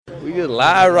We just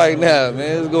live right now,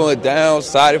 man. It's going down.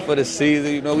 Excited for the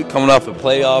season. You know, we coming off a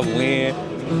playoff win.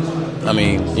 I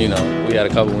mean, you know, we had a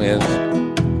couple wins.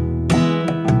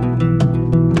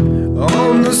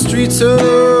 On the streets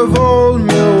of old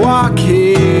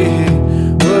Milwaukee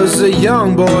was a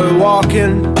young boy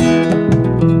walking.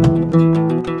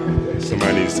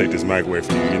 Somebody needs to take this mic away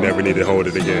from you. You never need to hold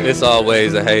it again. It's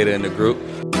always a hater in the group.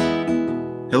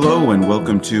 Hello and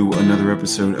welcome to another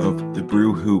episode of the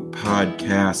Brew Hoop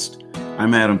Podcast.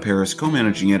 I'm Adam Paris,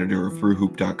 co-managing editor of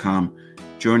BrewHoop.com,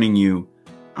 joining you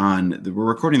we're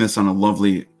recording this on a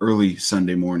lovely early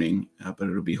Sunday morning, but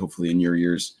it'll be hopefully in your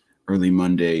ears early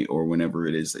Monday or whenever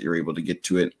it is that you're able to get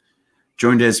to it.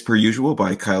 Joined as per usual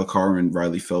by Kyle Carr and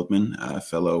Riley Feldman,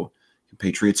 fellow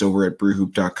compatriots over at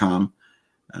BrewHoop.com.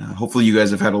 Hopefully you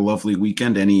guys have had a lovely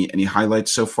weekend. Any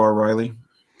highlights so far, Riley?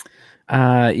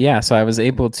 So I was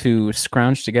able to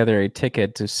scrounge together a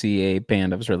ticket to see a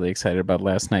band I was really excited about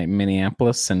last night in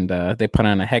Minneapolis, and they put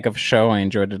on a heck of a show. I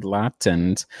enjoyed it a lot,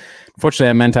 and unfortunately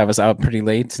that meant I was out pretty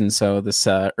late, and so this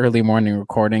early morning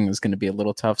recording is going to be a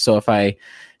little tough. So if I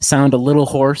sound a little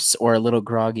hoarse or a little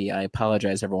groggy, I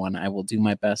apologize, everyone. I will do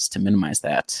my best to minimize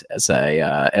that as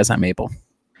I'm able.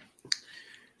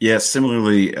 Yeah,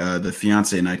 similarly, the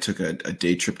fiance and I took a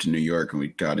day trip to New York, and we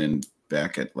got in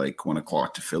back at like 1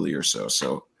 o'clock to Philly or so.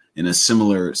 So in a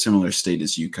similar state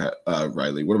as you,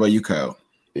 Riley. What about you, Kyle?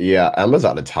 Yeah, Emma's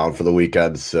out of town for the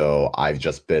weekend, so I've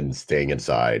just been staying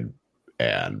inside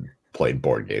and playing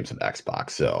board games and Xbox.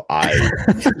 So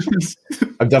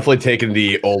I'm definitely taking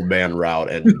the old man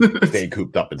route and staying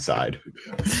cooped up inside.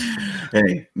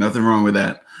 Hey, nothing wrong with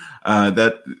that.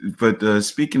 But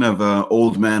speaking of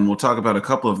old men, we'll talk about a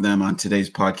couple of them on today's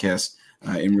podcast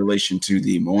in relation to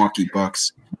the Milwaukee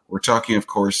Bucks. We're talking, of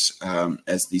course,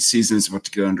 as the season is about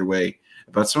to get underway,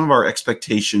 about some of our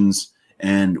expectations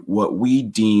and what we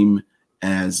deem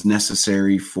as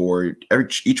necessary for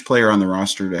each player on the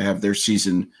roster to have their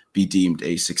season be deemed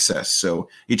a success. So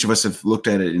each of us have looked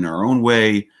at it in our own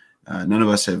way. None of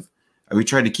us have. We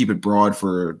tried to keep it broad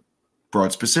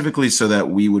specifically so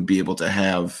that we would be able to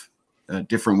have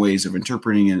different ways of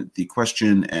interpreting the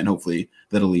question, and hopefully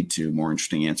that'll lead to more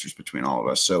interesting answers between all of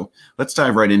us. So let's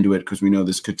dive right into it because we know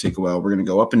this could take a while. We're going to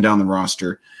go up and down the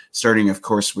roster, starting, of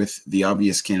course, with the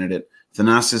obvious candidate,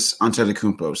 Thanasis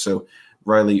Antetokounmpo. So,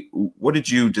 Riley, what did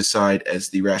you decide as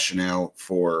the rationale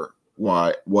for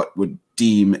what would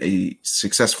deem a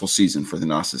successful season for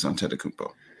Thanasis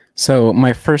Antetokounmpo? So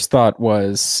my first thought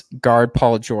was guard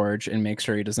Paul George and make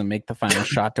sure he doesn't make the final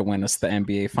shot to win us the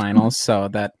NBA Finals. So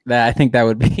that I think that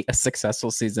would be a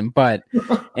successful season. But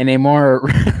in a more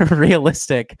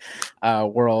realistic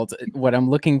world, what I'm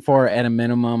looking for at a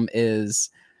minimum is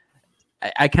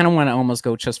I kind of want to almost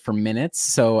go just for minutes.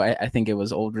 So I think it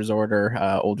was Old Resorter,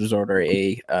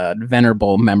 a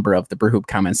venerable member of the Brew Hoop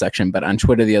comment section. But on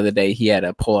Twitter the other day, he had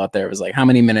a poll out there. It was like, how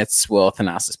many minutes will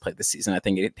Thanasis play this season? I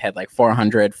think it had like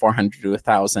 400 to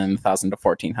 1,000, 1,000 to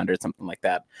 1,400, something like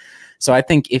that. So I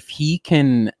think if he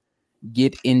can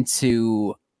get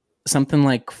into something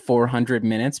like 400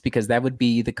 minutes, because that would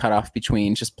be the cutoff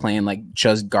between just playing like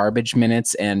just garbage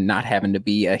minutes and not having to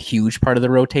be a huge part of the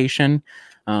rotation.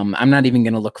 I'm not even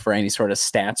going to look for any sort of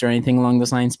stats or anything along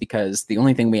those lines, because the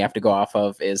only thing we have to go off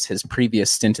of is his previous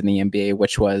stint in the NBA,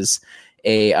 which was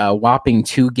a whopping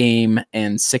 2-game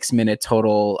and 6-minute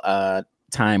total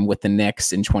time with the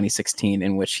Knicks in 2016,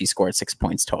 in which he scored 6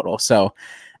 points total. So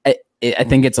I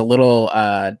think it's a little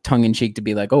tongue-in-cheek to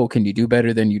be like, oh, can you do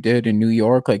better than you did in New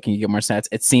York? Like, can you get more stats?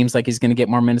 It seems like he's going to get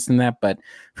more minutes than that. But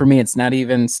for me, it's not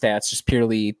even stats, just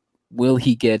purely will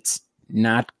he get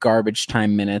not garbage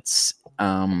time minutes?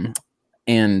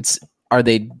 And are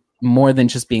they more than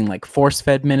just being like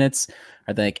force-fed minutes?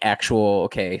 Are they like actual,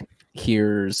 okay,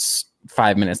 here's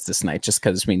 5 minutes this night just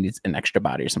because we need an extra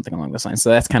body or something along those lines?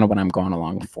 So that's kind of what I'm going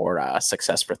along for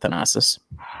success for Thanasis.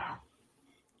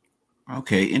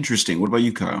 Okay, interesting. What about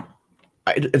you, Kyle?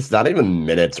 It's not even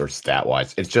minutes or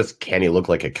stat-wise. It's just, can he look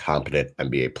like a competent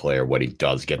NBA player when he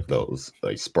does get those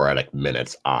like sporadic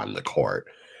minutes on the court?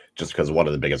 Just because one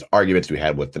of the biggest arguments we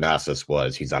had with Thanasis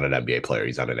was he's not an NBA player.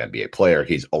 He's not an NBA player.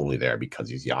 He's only there because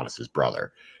he's Giannis's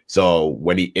brother. So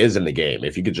when he is in the game,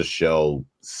 if you could just show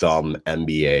some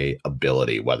NBA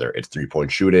ability, whether it's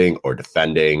three-point shooting or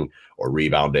defending or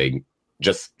rebounding,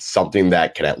 just something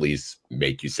that can at least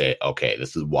make you say, okay,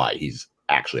 this is why he's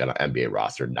actually on an NBA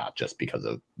roster, not just because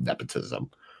of nepotism.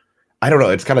 I don't know.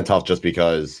 It's kind of tough just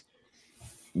because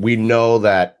we know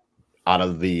that out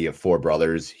of the four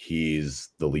brothers, he's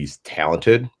the least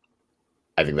talented.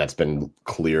 I think that's been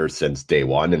clear since day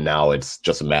one. And now it's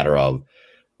just a matter of,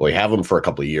 well, you have him for a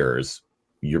couple of years.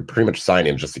 You're pretty much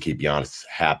signing him just to keep Giannis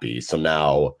happy. So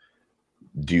now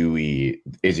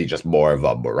is he just more of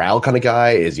a morale kind of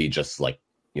guy? Is he just like,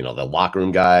 the locker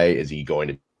room guy? Is he going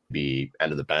to be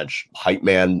end of the bench hype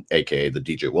man, aka the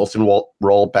DJ Wilson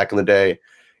role back in the day?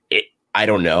 I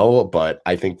don't know, but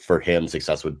I think for him,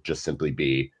 success would just simply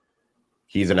be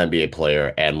he's an NBA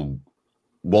player, and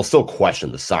we'll still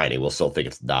question the signing. We'll still think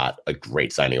it's not a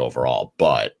great signing overall,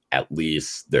 but at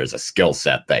least there's a skill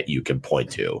set that you can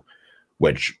point to,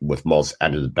 which with most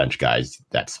end of the bench guys,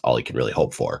 that's all you can really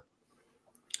hope for.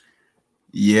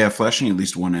 Yeah, flashing at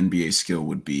least one NBA skill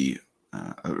would be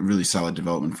a really solid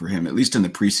development for him. At least in the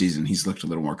preseason, he's looked a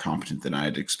little more competent than I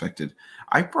had expected.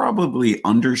 I probably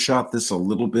undershot this a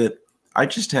little bit. I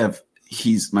just have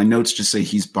my notes just say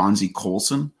he's Bonzi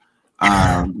Colson,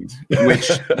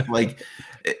 which like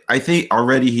I think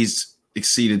already he's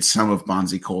exceeded some of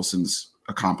Bonzi Colson's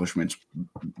accomplishments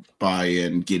by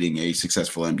getting a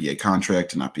successful NBA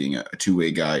contract and not being a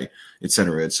two-way guy, et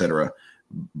cetera, et cetera.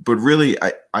 But really,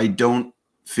 I don't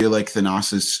feel like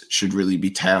Thanasis should really be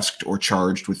tasked or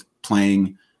charged with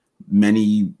playing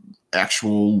many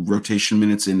actual rotation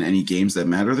minutes in any games that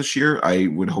matter this year. I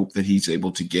would hope that he's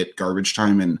able to get garbage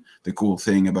time. And the cool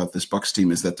thing about this Bucks team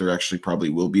is that there actually probably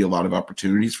will be a lot of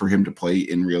opportunities for him to play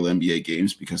in real NBA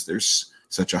games because there's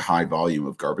such a high volume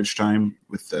of garbage time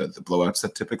with the blowouts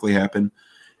that typically happen.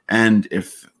 And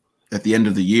if at the end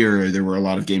of the year, there were a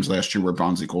lot of games last year where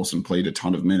Bonzi Colson played a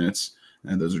ton of minutes,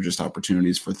 and those are just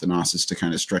opportunities for Thanasis to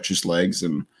kind of stretch his legs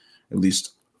and at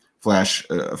least flash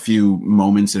a few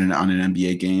moments on an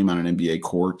NBA game, on an NBA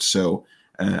court. So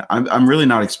I'm really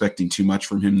not expecting too much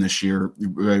from him this year.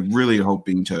 I'm really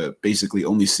hoping to basically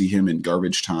only see him in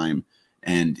garbage time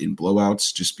and in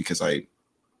blowouts, just because I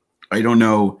don't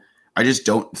know. I just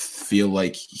don't feel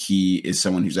like he is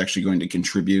someone who's actually going to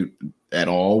contribute at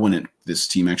all when this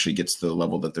team actually gets to the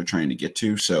level that they're trying to get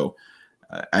to. So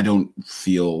I don't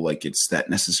feel like it's that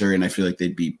necessary, and I feel like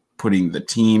they'd be putting the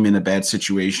team in a bad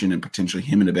situation and potentially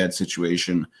him in a bad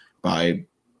situation by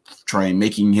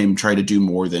making him try to do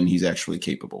more than he's actually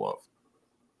capable of.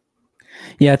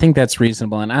 Yeah, I think that's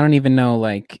reasonable. And I don't even know,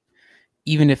 like,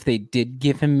 even if they did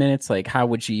give him minutes, like how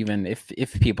would you even, if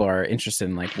people are interested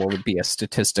in like what would be a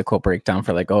statistical breakdown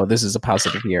for like, oh, this is a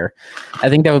positive year. I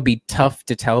think that would be tough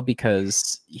to tell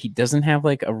because he doesn't have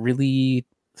like a really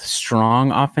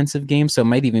strong offensive game. So it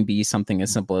might even be something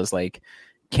as simple as like,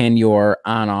 can your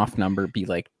on-off number be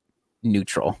like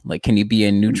neutral? Like, can you be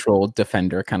a neutral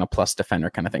defender, kind of plus defender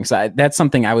kind of thing? So that's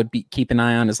something I would keep an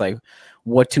eye on, is like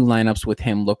what two lineups with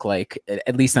him look like,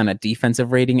 at least on a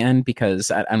defensive rating end,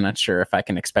 because I'm not sure if I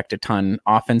can expect a ton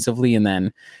offensively. And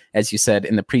then, as you said,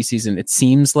 in the preseason, it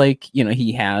seems like,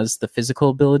 he has the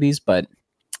physical abilities, but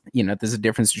there's a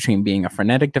difference between being a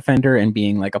frenetic defender and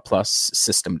being like a plus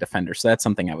system defender. So that's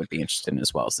something I would be interested in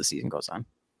as well as the season goes on.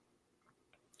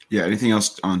 Yeah. Anything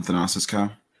else on Thanasis,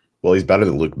 Kyle? Well, he's better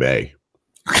than Luke May.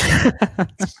 Yeah.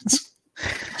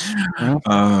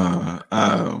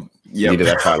 Needed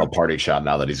that final party shot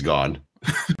now that he's gone.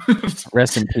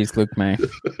 Rest in peace, Luke May.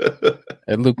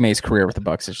 Luke May's career with the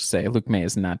Bucks, I should say. Luke May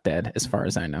is not dead, as far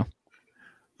as I know.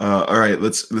 All right,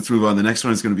 let's move on. The next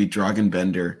one is going to be Dragan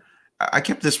Bender. I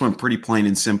kept this one pretty plain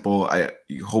and simple.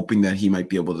 Hoping that he might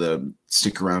be able to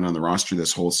stick around on the roster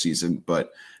this whole season,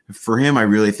 but for him, I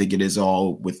really think it is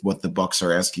all with what the Bucks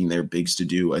are asking their bigs to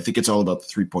do. I think it's all about the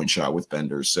 3-point shot with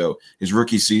Bender. So his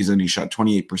rookie season, he shot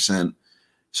 28%.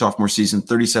 Sophomore season,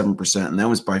 37%, and that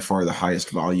was by far the highest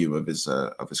volume of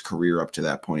his career up to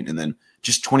that point. And then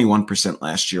just 21%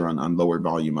 last year on lower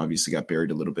volume. Obviously, got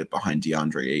buried a little bit behind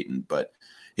DeAndre Ayton, but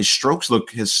his stroke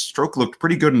looked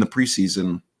pretty good in the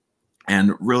preseason.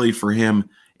 And really, for him,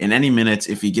 in any minutes,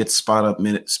 if he gets spot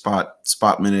minutes,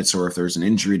 or if there's an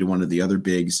injury to one of the other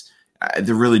bigs,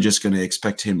 they're really just going to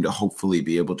expect him to hopefully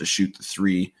be able to shoot the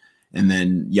three. And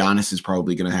then Giannis is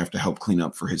probably going to have to help clean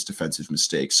up for his defensive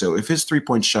mistakes. So if his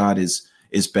 3-point shot is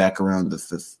back around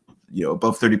the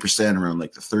above 30%, around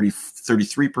like the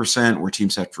 33%, where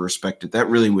teams have to respect it, that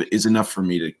really is enough for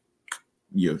me to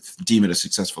deem it a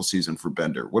successful season for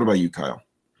Bender. What about you, Kyle?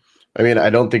 I mean, I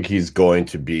don't think he's going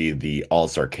to be the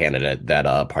all-star candidate that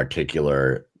a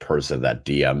particular person that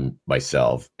DM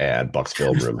myself and Bucks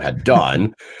Film Room had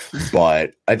done,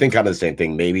 but I think kind of the same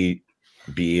thing. Maybe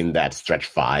being that stretch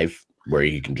 5 where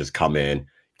he can just come in,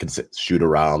 can shoot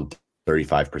around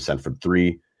 35% from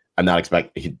 3. I'm not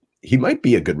expecting he might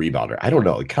be a good rebounder. I don't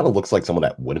know. It kind of looks like someone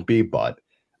that wouldn't be, but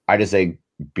I just say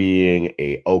being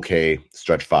a okay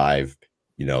stretch 5,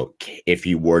 if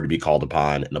he were to be called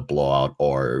upon in a blowout,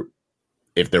 or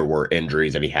if there were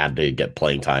injuries and he had to get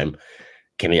playing time,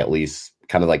 can he at least,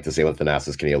 kind of like the same with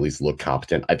Thanasis, can he at least look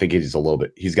competent? I think he's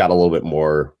got a little bit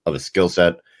more of a skill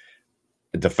set.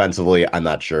 Defensively, I'm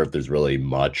not sure if there's really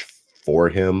much for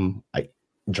him.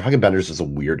 Dragan Benders is a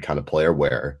weird kind of player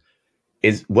where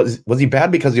was he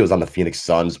bad because he was on the Phoenix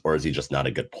Suns, or is he just not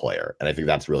a good player? And I think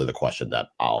that's really the question that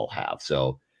I'll have.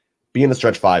 So being a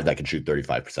stretch five that can shoot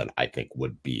 35%, I think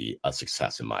would be a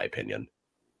success in my opinion.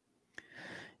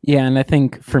 Yeah, and I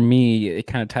think for me, it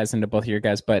kind of ties into both of your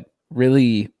guys, but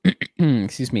really,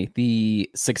 excuse me, the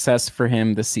success for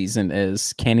him this season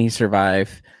is, can he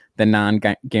survive the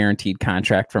non-guaranteed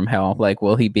contract from hell? Like,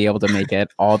 will he be able to make it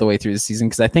all the way through the season?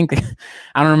 Because I think,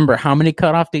 I don't remember how many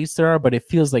cutoff dates there are, but it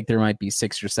feels like there might be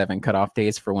 6 or 7 cutoff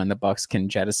dates for when the Bucks can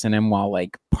jettison him while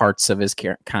like parts of his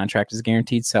contract is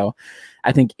guaranteed. So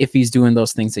I think if he's doing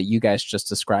those things that you guys just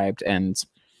described, and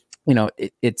you know,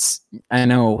 I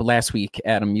know last week,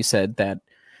 Adam, you said that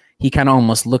he kind of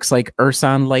almost looks like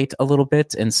Ersan light a little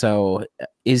bit. And so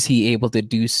is he able to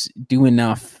do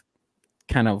enough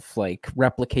kind of like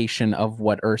replication of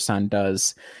what Ersan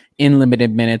does in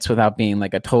limited minutes without being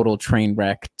like a total train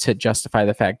wreck to justify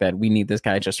the fact that we need this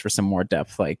guy just for some more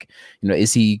depth? Like, you know,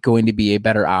 is he going to be a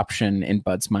better option in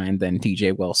Bud's mind than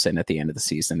DJ Wilson at the end of the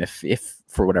season if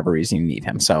for whatever reason you need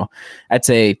him? So I'd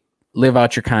say live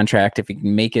out your contract. If you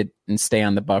can make it and stay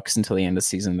on the Bucks until the end of the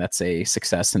season, that's a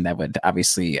success, and that would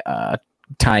obviously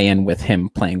tie in with him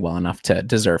playing well enough to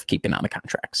deserve keeping on the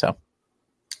contract. So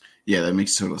yeah, that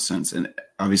makes total sense. And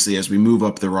obviously, as we move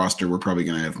up the roster, we're probably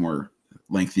going to have more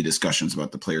lengthy discussions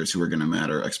about the players who are going to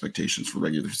matter, expectations for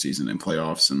regular season and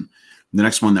playoffs. And the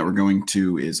next one that we're going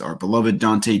to is our beloved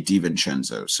Donte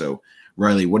DiVincenzo. So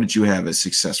Riley, what did you have as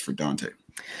success for Donte?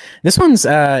 This one's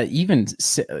even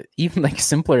like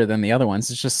simpler than the other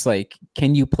ones. It's just like,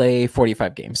 can you play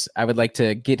 45 games? I would like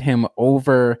to get him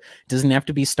over. Doesn't have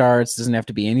to be starts. Doesn't have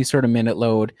to be any sort of minute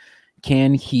load.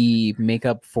 Can he make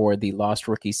up for the lost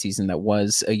rookie season that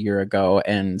was a year ago?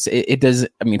 And it does.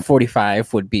 I mean,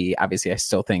 45 would be, obviously, I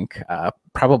still think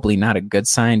probably not a good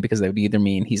sign, because that would either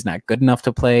mean he's not good enough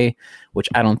to play, which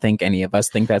I don't think any of us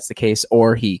think that's the case,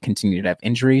 or he continued to have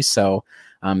injuries. So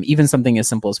even something as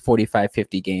simple as 45,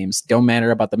 50 games, don't matter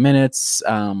about the minutes.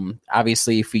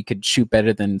 Obviously, if we could shoot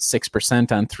better than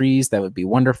 6% on threes, that would be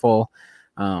wonderful.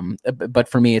 But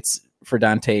for me, it's for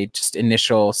Donte, just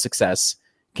initial success.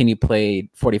 Can you play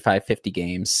 45, 50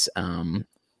 games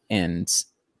and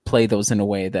play those in a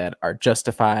way that are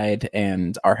justified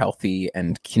and are healthy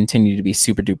and continue to be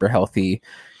super duper healthy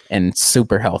and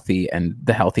super healthy and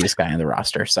the healthiest guy on the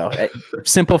roster? So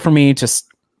simple for me, just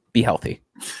be healthy.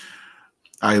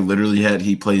 I literally had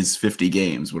he plays 50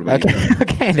 games. What about you?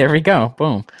 Okay, there we go.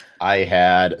 Boom. I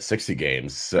had 60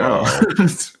 games. So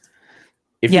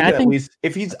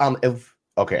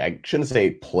okay, I shouldn't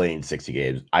say playing 60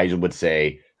 games. I would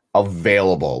say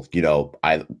available. You know,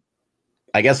 I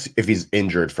guess if he's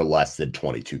injured for less than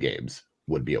 22 games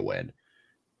would be a win.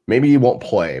 Maybe he won't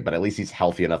play, but at least he's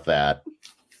healthy enough that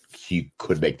he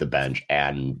could make the bench.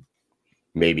 And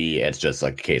maybe it's just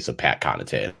like a case of Pat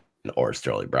Connaughton or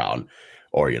Sterling Brown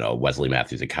or, you know, Wesley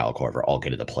Matthews and Kyle Korver all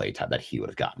getting the play time that he would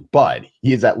have gotten. But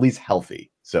he is at least healthy.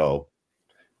 So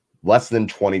less than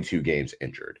 22 games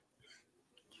injured.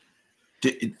 Do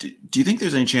you think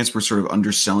there's any chance we're sort of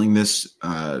underselling this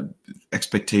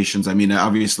expectations? I mean,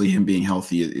 obviously him being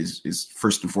healthy is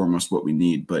first and foremost what we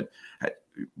need, but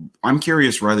I'm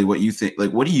curious, Riley, what you think.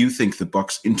 Like, what do you think the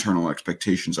Bucks' internal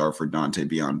expectations are for Donte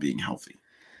beyond being healthy?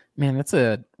 Man, that's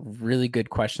a really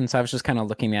good question. So I was just kind of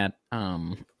looking at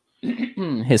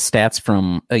his stats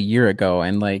from a year ago,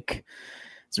 and like,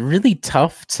 it's really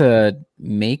tough to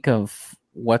make of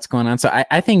what's going on. So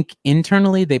I think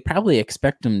internally they probably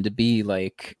expect him to be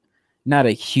like not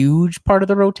a huge part of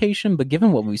the rotation, but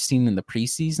given what we've seen in the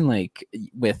preseason, like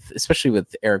especially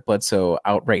with Eric Bledsoe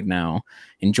out right now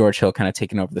and George Hill kind of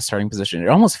taking over the starting position, it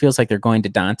almost feels like they're going to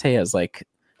Donte as like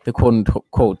the quote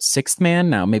unquote sixth man.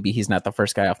 Now, maybe he's not the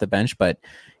first guy off the bench, but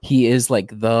he is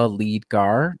like the lead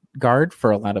guard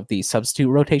for a lot of the substitute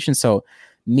rotations. So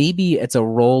maybe it's a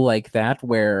role like that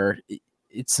where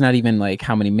it's not even like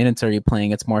how many minutes are you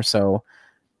playing. It's more so,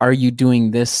 are you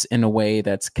doing this in a way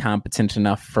that's competent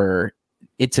enough for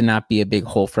it to not be a big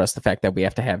hole for us? The fact that we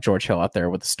have to have George Hill out there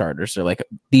with the starters. They're like,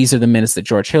 these are the minutes that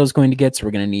George Hill is going to get, so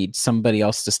we're going to need somebody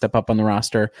else to step up on the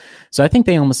roster. So I think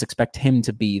they almost expect him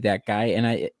to be that guy.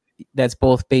 And that's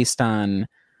both based on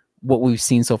what we've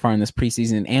seen so far in this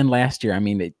preseason and last year. I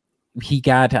mean, he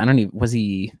got, I don't think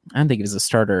he was a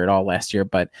starter at all last year,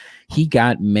 but he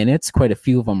got minutes, quite a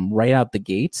few of them right out the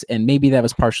gates. And maybe that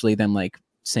was partially them like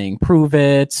saying, prove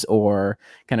it, or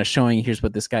kind of showing here's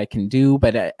what this guy can do.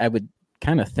 But I would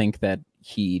kind of think that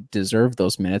he deserved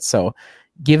those minutes. So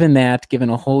given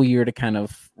a whole year to kind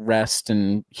of rest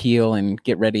and heal and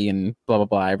get ready and blah, blah,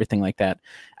 blah, everything like that,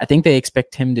 I think they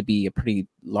expect him to be a pretty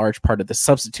large part of the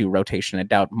substitute rotation. I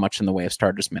doubt much in the way of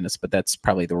starters minutes, but that's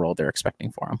probably the role they're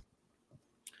expecting for him.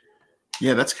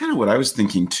 Yeah, that's kind of what I was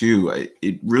thinking too.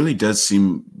 It really does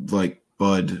seem like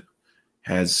Bud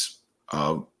has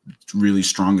a really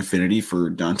strong affinity for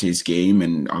Dante's game,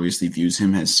 and obviously views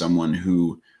him as someone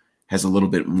who has a little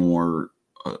bit more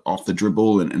off the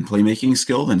dribble and playmaking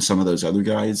skill than some of those other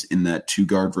guys in that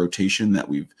 2-guard rotation that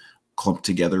we've clumped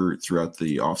together throughout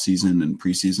the offseason and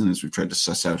preseason as we've tried to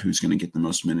suss out who's going to get the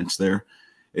most minutes there.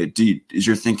 Is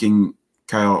your thinking,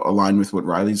 Kyle, aligned with what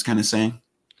Riley's kind of saying?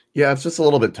 Yeah, it's just a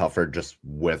little bit tougher just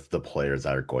with the players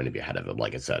that are going to be ahead of him.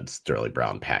 Like I said, Sterling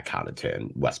Brown, Pat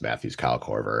Connaughton, Wes Matthews, Kyle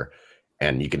Korver.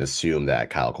 And you can assume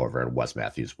that Kyle Korver and Wes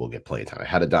Matthews will get playing time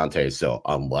ahead of Dante. So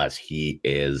unless he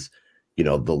is,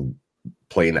 the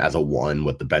playing as a 1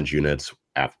 with the bench units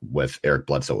with Eric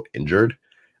Bledsoe injured,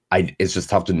 it's just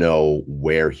tough to know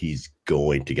where he's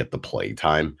going to get the play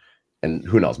time. And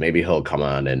who knows, maybe he'll come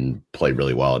on and play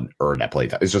really well and earn that play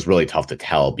time. It's just really tough to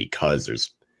tell because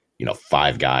there's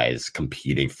 5 guys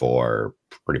competing for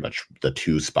pretty much the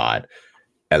 2 spot.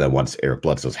 And then once Eric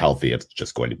Bledsoe's healthy,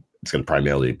 it's going to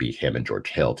primarily be him and George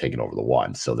Hill taking over the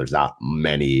 1. So there's not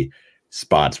many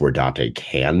spots where Dante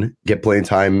can get playing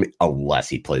time unless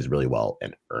he plays really well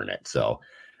and earn it. So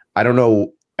I don't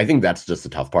know. I think that's just the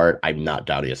tough part. I'm not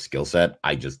doubting his skill set.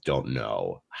 I just don't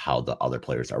know how the other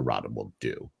players around him will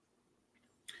do.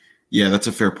 Yeah, that's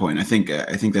a fair point. I think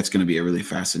that's going to be a really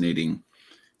fascinating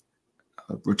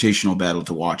rotational battle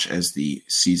to watch as the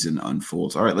season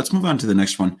unfolds. All right, let's move on to the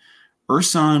next one.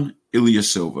 Ersan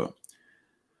Ilyasova.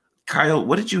 Kyle,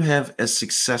 what did you have as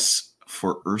success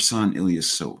for Ersan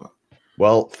Ilyasova?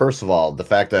 Well, first of all, the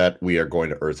fact that we are going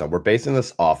to Ersan, we're basing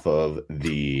this off of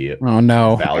the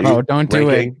value. Oh, don't do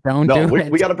ranking. it. Don't do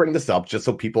it. We got to bring this up just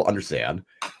so people understand.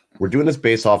 We're doing this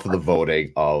based off of the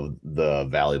voting of the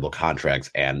valuable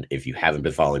contracts. And if you haven't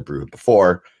been following Brew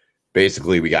before,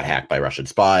 basically, we got hacked by Russian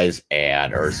spies,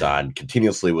 and Ersan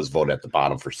continuously was voted at the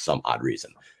bottom for some odd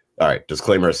reason. All right,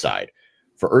 disclaimer aside.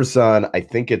 For Ersan, I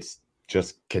think it's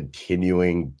just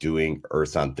continuing doing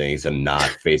Ersan things and not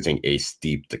facing a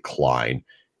steep decline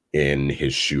in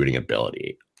his shooting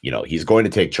ability. He's going to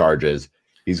take charges.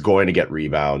 He's going to get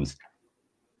rebounds.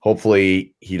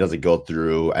 Hopefully, he doesn't go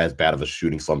through as bad of a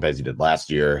shooting slump as he did last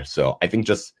year. So I think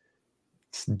just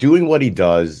doing what he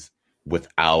does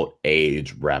without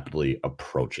age rapidly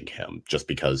approaching him, just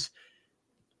because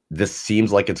this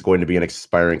seems like it's going to be an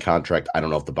expiring contract. I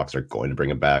don't know if the Bucks are going to bring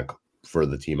him back for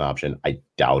the team option. I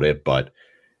doubt it, but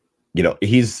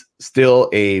he's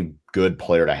still a good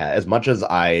player to have. As much as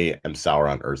I am sour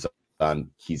on Ersan,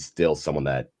 he's still someone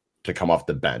that to come off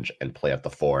the bench and play at the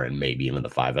 4 and maybe even the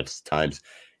 5 at times,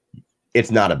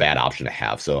 it's not a bad option to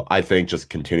have. So I think just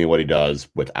continue what he does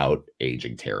without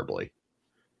aging terribly.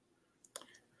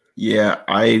 Yeah,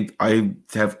 I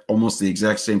have almost the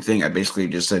exact same thing. I basically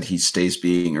just said he stays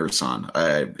being Ersan.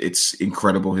 It's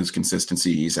incredible his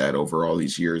consistency he's had over all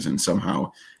these years, and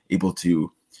somehow able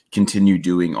to continue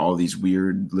doing all these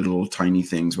weird little tiny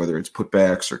things, whether it's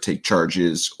putbacks or take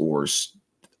charges or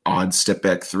odd step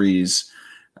back threes.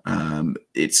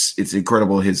 It's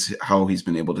incredible how he's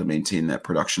been able to maintain that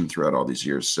production throughout all these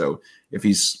years. So if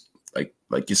he's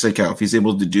like you said, Kyle, if he's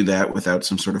able to do that without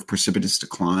some sort of precipitous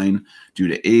decline due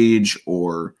to age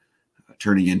or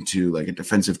turning into like a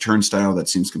defensive turnstile that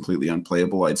seems completely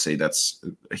unplayable, I'd say that's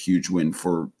a huge win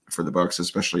for the Bucks,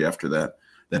 especially after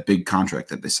that big contract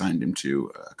that they signed him to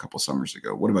a couple summers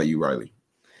ago. What about you, Riley?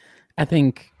 I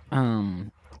think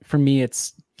for me,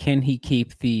 it's can he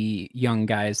keep the young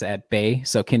guys at bay?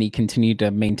 So can he continue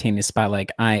to maintain his spot?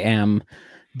 Like I am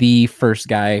the first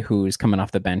guy who's coming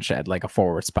off the bench at like a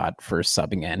forward spot for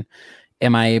subbing in.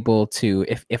 Am I able to,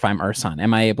 if I'm Ersan,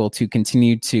 am I able to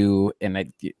continue to,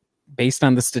 based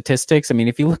on the statistics, I mean,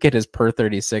 if you look at his per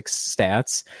 36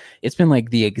 stats, it's been like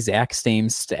the exact same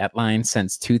stat line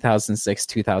since 2006,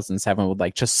 2007 with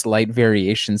like just slight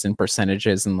variations in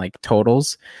percentages and like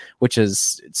totals, which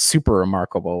is super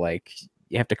remarkable. Like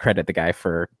you have to credit the guy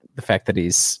for the fact that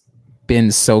he's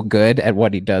been so good at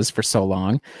what he does for so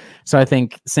long. So I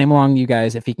think same along you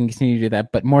guys, if he can continue to do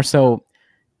that, but more so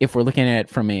if we're looking at it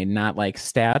from a not like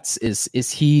stats,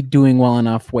 is he doing well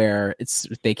enough where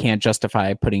they can't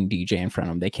justify putting DJ in front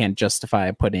of him? They can't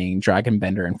justify putting Dragan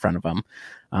Bender in front of him.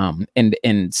 And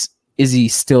is he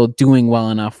still doing well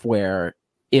enough where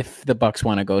if the Bucks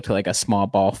want to go to like a small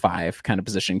ball 5 kind of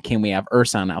position, can we have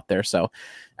Ersan out there? So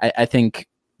I think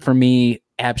for me,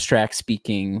 abstract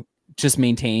speaking, just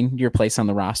maintain your place on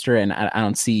the roster. And I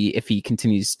don't see, if he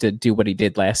continues to do what he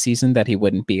did last season, that he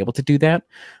wouldn't be able to do that.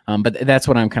 But that's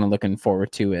what I'm kind of looking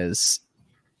forward to, is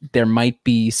there might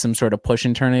be some sort of push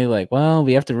internally, like, well,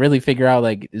 we have to really figure out,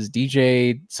 like, is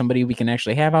DJ somebody we can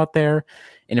actually have out there?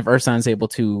 And if Ersan's able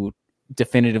to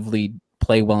definitively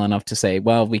play well enough to say,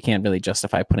 well, we can't really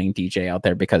justify putting DJ out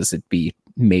there because it'd be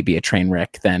maybe a train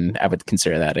wreck, then I would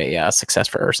consider that a success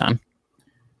for Ersan.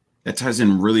 That ties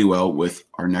in really well with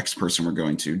our next person we're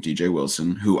going to, DJ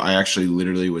Wilson, who I actually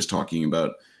literally was talking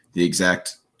about the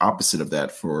exact opposite of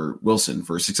that for Wilson.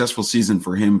 For a successful season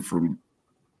for him, from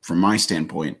my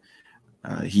standpoint,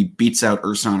 he beats out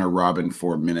Ersan or Robin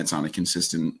for minutes on a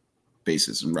consistent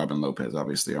basis, and Robin Lopez,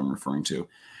 obviously, I'm referring to.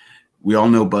 We all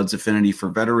know Bud's affinity for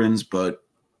veterans, but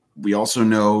we also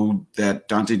know that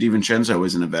Dante DiVincenzo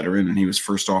isn't a veteran, and he was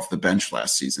first off the bench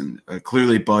last season.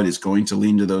 Clearly, Bud is going to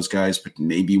lean to those guys, but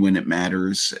maybe when it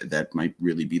matters, that might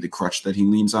really be the crutch that he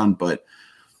leans on. But,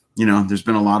 you know, there's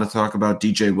been a lot of talk about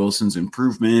DJ Wilson's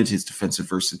improvement, his defensive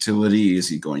versatility. Is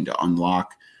he going to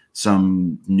unlock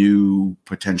some new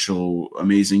potential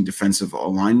amazing defensive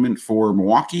alignment for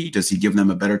Milwaukee? Does he give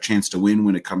them a better chance to win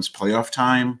when it comes playoff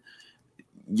time?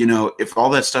 You know, if all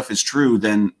that stuff is true,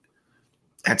 then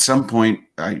at some point,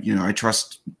 I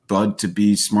trust Bud to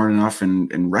be smart enough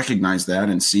and recognize that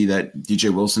and see that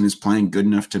DJ Wilson is playing good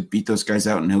enough to beat those guys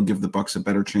out, and he'll give the Bucks a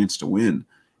better chance to win.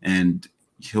 And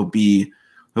he'll be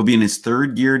in his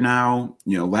third year now.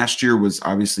 You know, last year was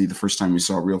obviously the first time we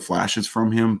saw real flashes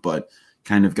from him, but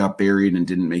kind of got buried and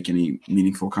didn't make any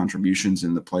meaningful contributions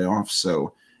in the playoffs.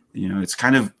 So, you know, it's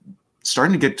kind of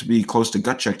starting to get to be close to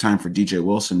gut check time for DJ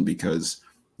Wilson, because,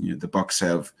 you know, the Bucks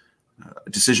have a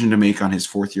decision to make on his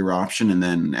fourth-year option, and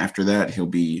then after that, he'll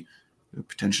be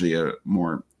potentially a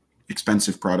more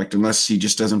expensive product unless he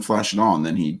just doesn't flash at all, and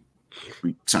then we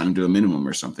sign him to a minimum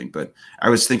or something. But I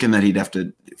was thinking that he'd have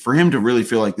to, for him to really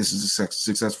feel like this is a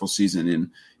successful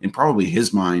season in probably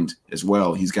his mind as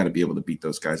well, he's got to be able to beat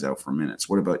those guys out for minutes.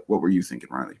 What were you thinking,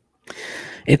 Riley?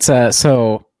 It's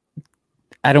so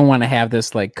I don't want to have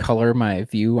this like color my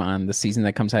view on the season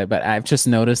that comes out, but I've just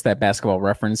noticed that Basketball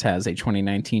Reference has a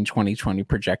 2019-2020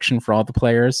 projection for all the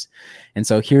players. And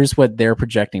so here's what they're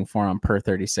projecting for on per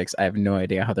 36. I have no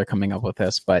idea how they're coming up with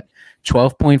this, but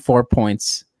 12.4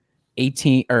 points,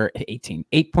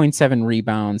 8.7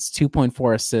 rebounds,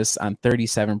 2.4 assists on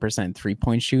 37%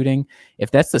 3-point shooting.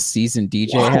 If that's the season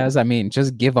DJ has, I mean,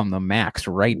 just give him the max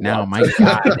right now. My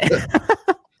God.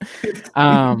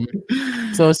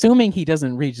 So assuming he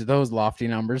doesn't reach those lofty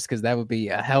numbers, because that would be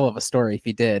a hell of a story if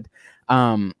he did,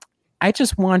 I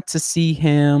just want to see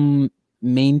him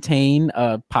maintain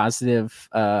a positive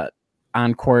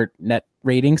on-court net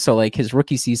rating. So like his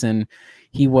rookie season,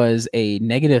 he was a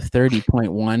negative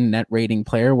 30.1 net rating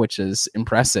player, which is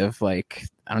impressive. Like,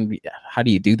 how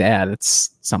do you do that?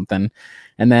 It's something.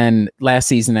 And then last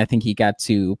season, I think he got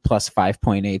to plus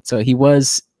 5.8. So he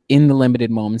was, in the limited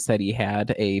moments that he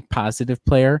had, a positive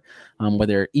player,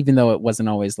 whether, even though it wasn't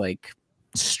always like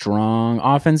strong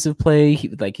offensive play,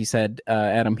 like you said,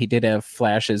 Adam, he did have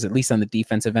flashes, at least on the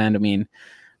defensive end. I mean,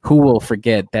 who will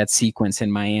forget that sequence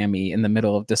in Miami in the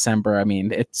middle of December? I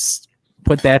mean, it's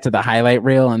put that to the highlight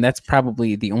reel, and that's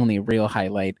probably the only real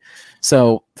highlight.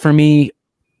 So for me,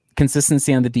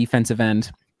 consistency on the defensive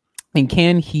end, and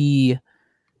can he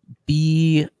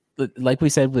be, like we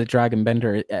said with Dragan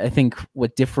Bender, I think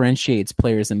what differentiates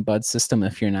players in Bud's system,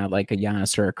 if you're not like a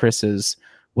Giannis or a Chris, is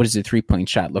what does a 3-point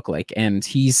shot look like? And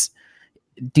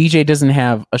DJ doesn't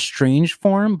have a strange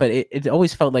form, but it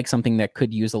always felt like something that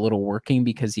could use a little working,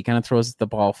 because he kind of throws the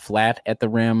ball flat at the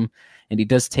rim, and he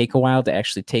does take a while to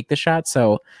actually take the shot.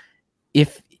 So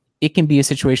if it can be a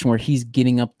situation where he's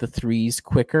getting up the threes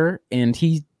quicker, and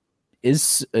he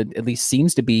is, at least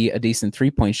seems to be, a decent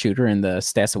 3-point shooter in the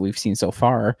stats that we've seen so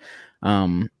far.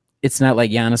 It's not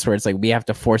like Giannis, where it's like we have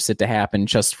to force it to happen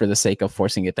just for the sake of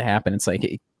forcing it to happen. It's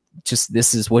like,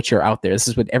 this is what you're out there. This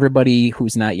is what everybody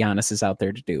who's not Giannis is out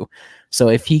there to do. So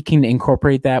if he can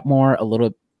incorporate that more, a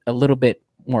little bit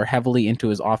more heavily into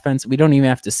his offense, we don't even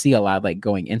have to see a lot like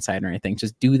going inside or anything.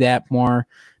 Just do that more,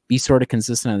 be sort of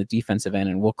consistent on the defensive end,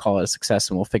 and we'll call it a success,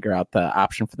 and we'll figure out the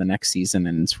option for the next season,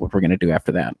 and it's what we're going to do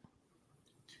after that.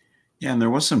 Yeah, and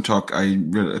there was some talk. I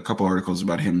read a couple articles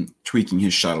about him tweaking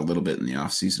his shot a little bit in the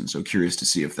offseason, so curious to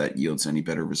see if that yields any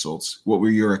better results. What were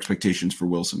your expectations for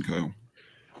Wilson, Kyle?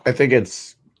 I think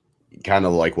it's kind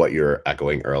of like what you're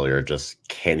echoing earlier. Just,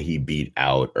 can he beat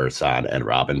out Ersan and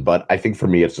Robin? But I think for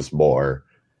me, it's just more,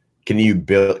 can he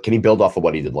build off of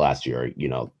what he did last year? You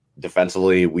know,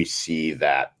 defensively, we see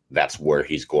that that's where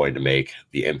he's going to make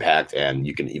the impact. And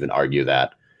you can even argue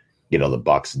that the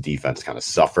Bucks defense kind of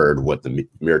suffered with the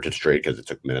Mirotic trade because it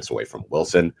took minutes away from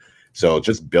Wilson. So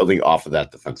just building off of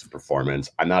that defensive performance,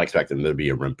 I'm not expecting him to be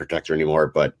a rim protector anymore,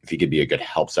 but if he could be a good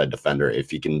help side defender,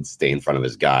 if he can stay in front of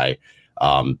his guy,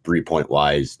 3-point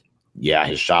wise, yeah,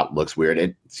 his shot looks weird.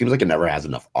 It seems like it never has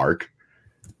enough arc.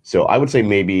 So I would say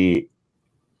maybe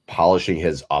polishing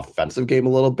his offensive game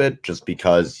a little bit, just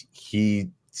because he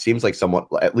seems like somewhat,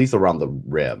 at least around the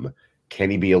rim, can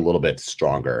he be a little bit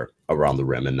stronger around the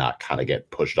rim and not kind of get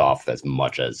pushed off as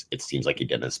much as it seems like he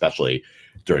did, especially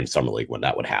during Summer League when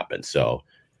that would happen. So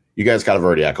you guys kind of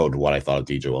already echoed what I thought of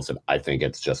DJ Wilson. I think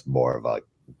it's just more of a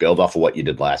build off of what you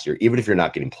did last year, even if you're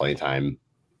not getting playing time,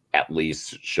 at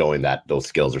least showing that those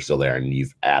skills are still there and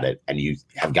you've added and you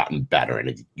have gotten better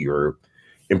and you're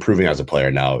improving as a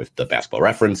player. Now, if the Basketball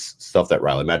Reference stuff that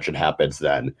Riley mentioned happens,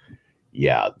 then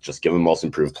yeah, just give him most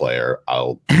improved player.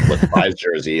 Let's buy his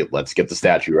jersey. Let's get the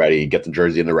statue ready, get the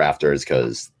jersey in the rafters,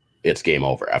 because it's game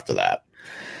over after that.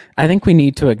 I think we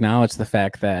need to acknowledge the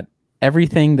fact that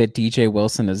everything that DJ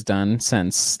Wilson has done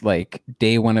since like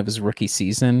day one of his rookie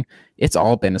season, it's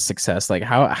all been a success. Like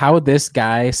how this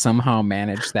guy somehow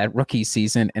managed that rookie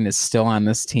season and is still on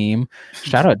this team.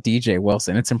 Shout out DJ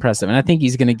Wilson. It's impressive. And I think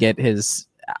he's going to get his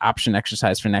option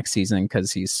exercise for next season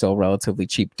because he's still relatively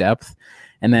cheap depth.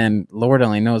 And then Lord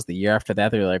only knows the year after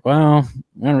that, they're like, well,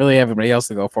 we don't really have anybody else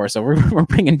to go for. So we're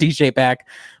bringing DJ back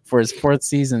for his fourth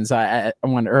season. So I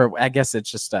wonder, or I guess it's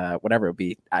just whatever it'll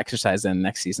be exercised in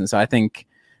next season. So I think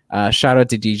shout out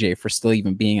to DJ for still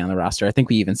even being on the roster. I think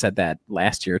we even said that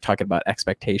last year, talking about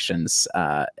expectations.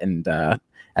 And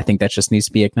I think that just needs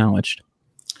to be acknowledged.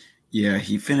 Yeah,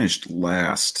 he finished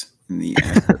last in the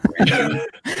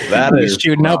that is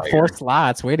shooting up 4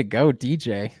 slots. Way to go,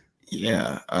 DJ.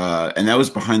 Yeah, and that was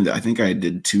behind I think I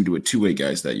did two-way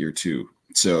guys that year too.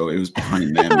 So it was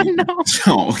behind them. No.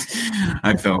 So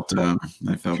I felt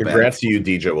Congrats to you,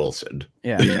 DJ Wilson.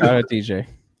 Yeah, shout out DJ.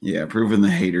 Yeah, proving the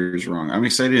haters wrong. I'm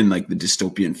excited in like the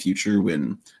dystopian future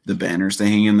when the banners they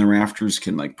hang in the rafters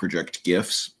can like project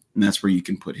GIFs, and that's where you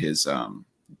can put his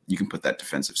you can put that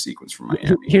defensive sequence from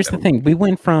Miami. Here's the thing. We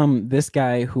went from this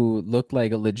guy who looked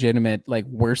like a legitimate, like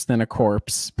worse than a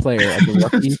corpse player as a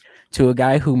rookie to a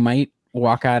guy who might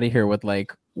walk out of here with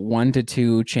like 1 to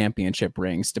 2 championship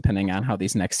rings, depending on how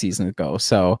these next seasons go.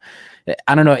 So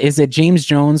I don't know. Is it James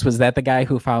Jones? Was that the guy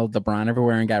who followed LeBron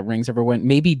everywhere and got rings everywhere?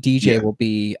 Maybe DJ will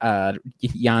be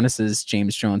Giannis's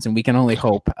James Jones. And we can only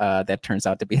hope that turns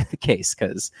out to be the case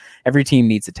because every team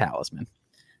needs a talisman.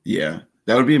 Yeah.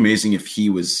 That would be amazing if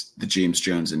he was the James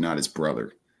Jones and not his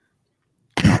brother.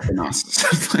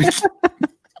 That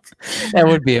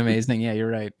would be amazing. Yeah, you're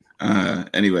right.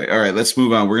 Anyway, all right, let's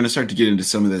move on. We're going to start to get into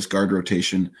some of this guard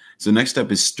rotation. So next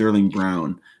up is Sterling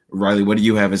Brown. Riley, what do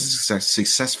you have as a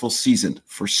successful season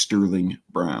for Sterling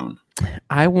Brown?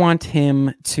 I want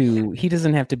him to, he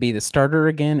doesn't have to be the starter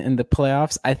again in the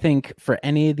playoffs. I think for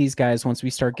any of these guys, once we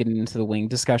start getting into the wing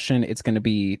discussion, it's going to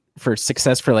be for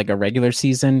success for like a regular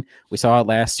season. We saw it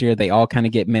last year. They all kind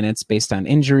of get minutes based on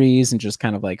injuries and just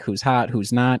kind of like who's hot,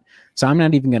 who's not. So I'm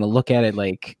not even going to look at it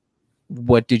like,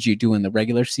 what did you do in the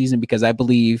regular season? Because I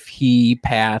believe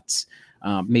Pat,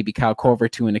 maybe Kyle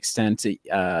Korver to an extent,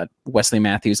 Wesley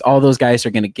Matthews, all those guys are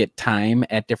going to get time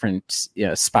at different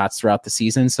spots throughout the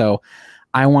season. So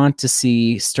I want to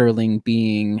see Sterling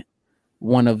being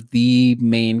one of the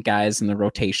main guys in the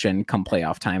rotation come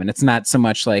playoff time. And it's not so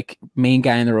much like main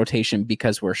guy in the rotation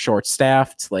because we're short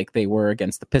staffed like they were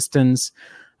against the Pistons.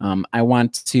 I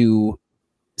want to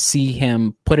see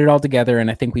him put it all together. And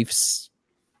I think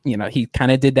he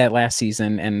kind of did that last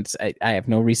season, and I have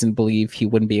no reason to believe he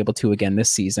wouldn't be able to again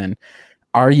this season.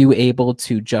 Are you able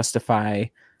to justify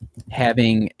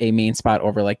having a main spot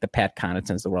over like the Pat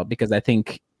Connaughtons of the world? Because I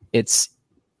think it's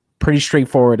pretty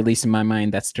straightforward, at least in my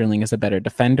mind, that Sterling is a better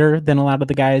defender than a lot of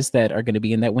the guys that are going to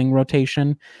be in that wing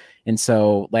rotation. And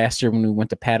so last year when we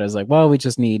went to Pat, I was like, well, we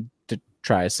just need to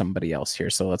try somebody else here,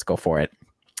 so let's go for it.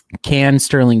 Can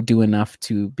Sterling do enough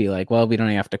to be like, well, we don't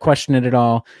have to question it at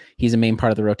all. He's a main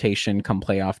part of the rotation come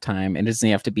playoff time. It doesn't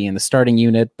have to be in the starting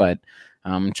unit, but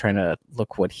I'm trying to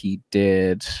look what he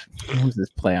did. What was this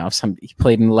playoffs? He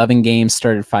played in 11 games,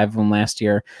 started 5 of them last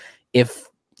year. If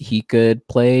he could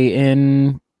play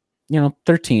in,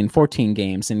 13, 14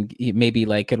 games, and maybe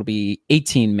like it'll be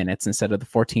 18 minutes instead of the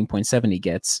 14.7 he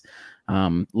gets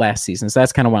last season. So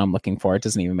that's kind of what I'm looking for. It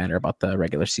doesn't even matter about the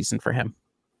regular season for him.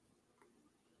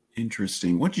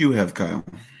 Interesting. What do you have, Kyle?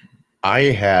 I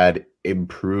had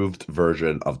improved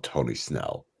version of Tony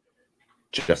Snell,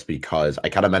 just because I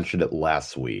kind of mentioned it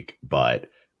last week, but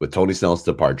with Tony Snell's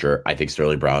departure, I think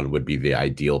Sterling Brown would be the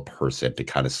ideal person to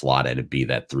kind of slot in and be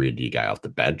that 3-and-D guy off the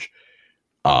bench.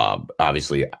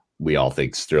 Obviously, we all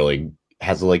think Sterling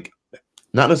has like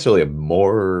not necessarily a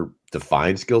more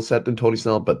defined skill set than Tony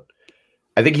Snell, but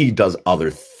I think he does other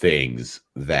things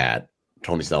that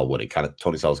Tony Snell wouldn't.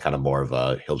 Tony Snell is kind of more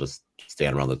of he'll just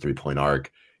stand around the 3-point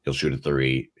arc. He'll shoot a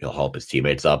three. He'll help his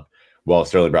teammates up. Well,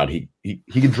 Sterling Brown, he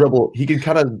can dribble. He can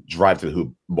kind of drive to the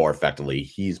hoop more effectively.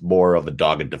 He's more of a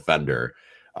dogged defender.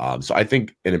 So I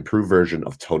think an improved version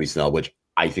of Tony Snell, which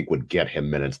I think would get him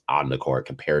minutes on the court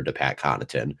compared to Pat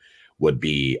Connaughton, would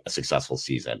be a successful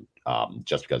season.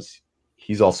 Just because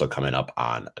he's also coming up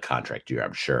on a contract year,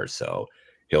 I'm sure. So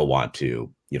he'll want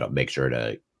to, make sure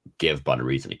to give Bud a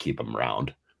reason to keep him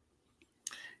around.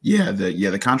 Yeah,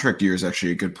 the contract year is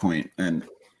actually a good point. And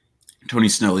Tony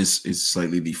Snell is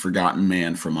slightly the forgotten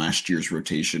man from last year's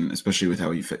rotation, especially with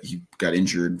how he got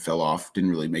injured, fell off,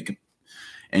 didn't really make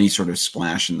any sort of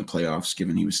splash in the playoffs,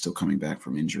 given he was still coming back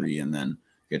from injury, and then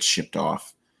gets shipped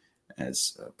off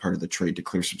as part of the trade to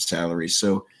clear some salary.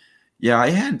 So, yeah, I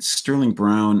had Sterling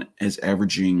Brown as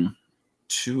averaging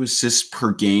 2 assists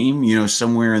per game,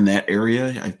 somewhere in that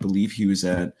area. I believe he was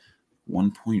at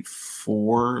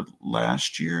 1.4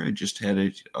 last year. I just had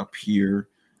it up here.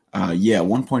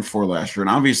 1.4 last year. And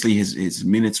obviously his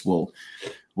minutes will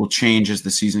change as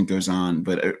the season goes on.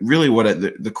 But really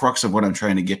the crux of what I'm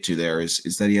trying to get to there is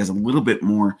that he has a little bit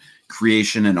more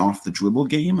creation and off the dribble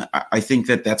game. I think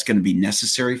that's going to be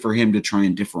necessary for him to try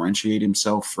and differentiate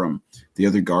himself from the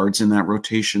other guards in that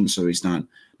rotation. So he's not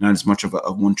as much of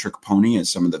a one-trick pony as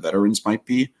some of the veterans might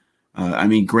be.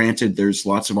 Granted, there's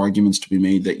lots of arguments to be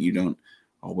made that you don't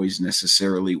always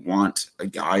necessarily want a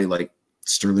guy like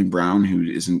Sterling Brown, who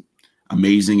isn't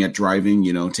amazing at driving,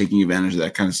 taking advantage of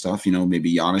that kind of stuff.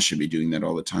 Maybe Giannis should be doing that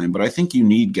all the time. But I think you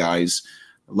need guys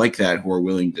like that who are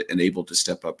willing to, and able to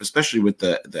step up, especially with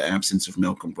the absence of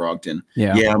Malcolm Brogdon.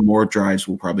 Yeah, more drives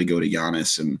will probably go to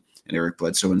Giannis and Eric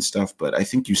Bledsoe and stuff. But I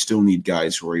think you still need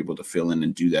guys who are able to fill in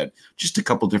and do that just a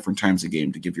couple different times a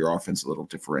game to give your offense a little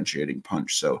differentiating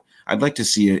punch. So I'd like to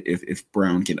see if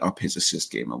Brown can up his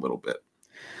assist game a little bit.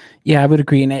 Yeah, I would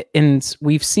agree. And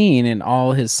we've seen in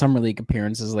all his summer league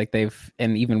appearances,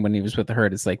 and even when he was with the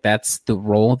Herd, it's like that's the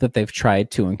role that they've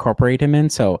tried to incorporate him in.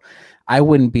 So I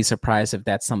wouldn't be surprised if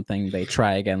that's something they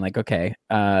try again.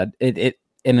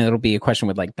 And it'll be a question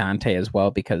with like Dante as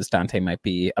well, because Dante might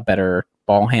be a better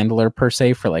ball handler per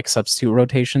se for like substitute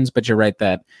rotations. But you're right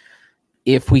that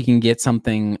if we can get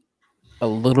something a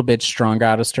little bit stronger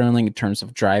out of Sterling in terms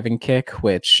of driving kick,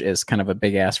 which is kind of a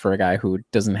big ask for a guy who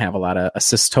doesn't have a lot of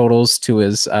assist totals to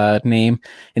his name.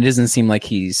 It doesn't seem like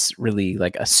he's really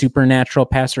like a supernatural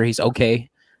passer. He's okay,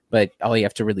 but all you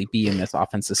have to really be in this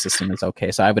offensive system is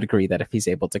okay. So I would agree that if he's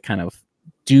able to kind of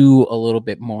do a little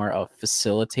bit more of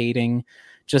facilitating,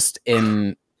 just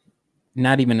in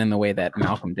not even in the way that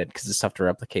Malcolm did, because it's tough to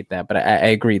replicate that. But I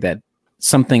agree that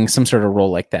some sort of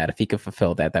role like that, if he could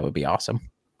fulfill that, that would be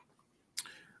awesome.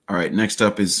 All right, next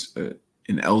up is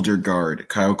an elder guard,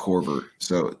 Kyle Korver.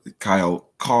 So, Kyle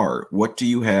Carr, what do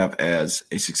you have as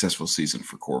a successful season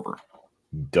for Korver?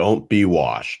 Don't be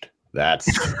washed. That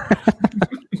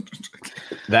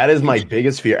is my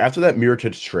biggest fear. After that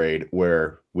Mirotic trade,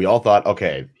 where we all thought,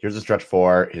 okay, here's a stretch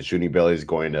four, his shooting ability is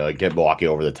going to get Milwaukee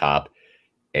over the top,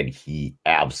 and he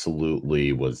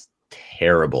absolutely was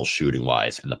terrible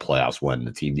shooting-wise in the playoffs when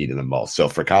the team needed him most. So,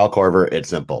 for Kyle Korver, it's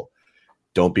simple.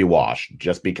 Don't be washed.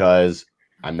 Just because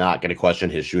I'm not going to question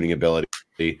his shooting ability.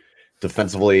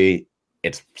 Defensively,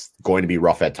 it's going to be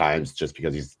rough at times just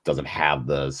because he doesn't have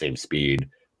the same speed.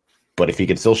 But if he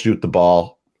can still shoot the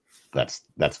ball, that's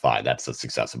fine. That's a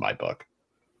success in my book.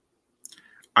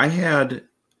 I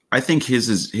think his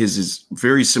is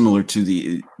very similar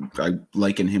to I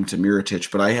liken him to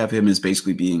Mirotic, but I have him as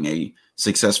basically being a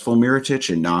successful Mirotic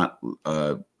and not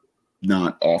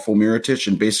awful Mirotic.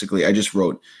 And basically I just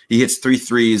wrote, he hits 3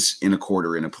 threes in a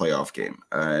quarter in a playoff game.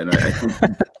 And I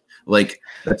think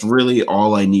that's really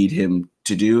all I need him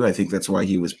to do. I think that's why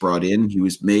he was brought in. He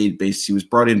was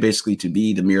brought in basically to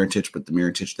be the Mirotic, but the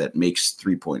Mirotic that makes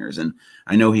 3-pointers. And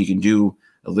I know he can do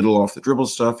a little off the dribble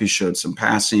stuff. He showed some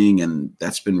passing, and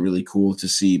that's been really cool to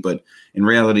see. But in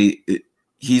reality,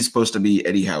 he's supposed to be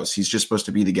Eddie House. He's just supposed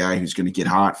to be the guy who's going to get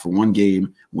hot for one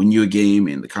game, win you a game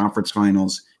in the conference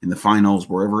finals, in the finals,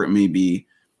 wherever it may be.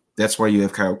 That's why you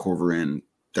have Kyle Korver in.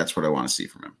 That's what I want to see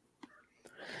from him.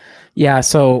 Yeah,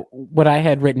 so what I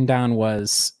had written down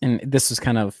was, and this was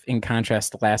kind of in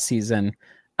contrast to last season,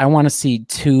 I want to see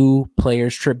 2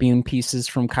 Players Tribune pieces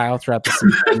from Kyle throughout the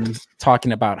season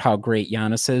talking about how great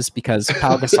Giannis is, because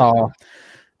Pau Gasol,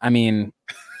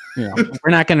 we're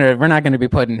not gonna be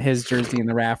putting his jersey in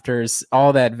the rafters.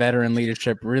 All that veteran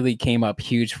leadership really came up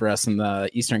huge for us in the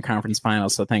Eastern Conference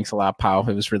Finals. So thanks a lot, Pau.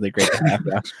 It was really great to have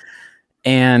you.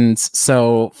 And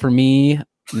so for me,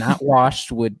 not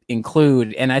washed would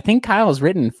include, and I think Kyle's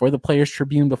written for the Players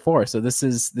Tribune before, so this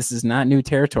is not new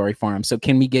territory for him. So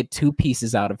can we get two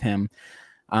pieces out of him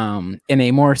in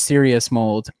a more serious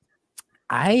mold?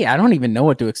 I don't even know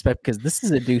what to expect, because this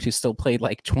is a dude who still played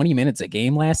like 20 minutes a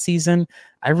game last season.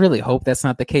 I really hope that's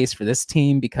not the case for this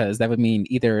team, because that would mean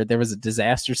either there was a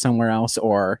disaster somewhere else,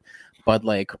 or Bud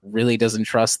like really doesn't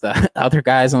trust the other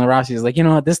guys on the roster. He's like, you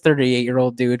know what, this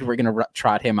 38-year-old dude, we're going to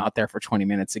trot him out there for 20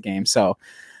 minutes a game. So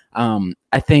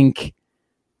I think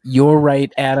you're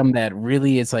right, Adam, that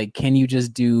really it's like, can you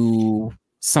just do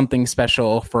something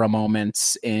special for a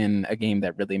moment in a game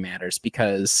that really matters?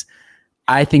 Because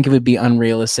I think it would be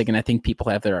unrealistic, and I think people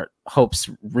have their hopes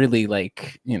really,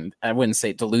 like, you know, I wouldn't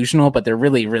say delusional, but they're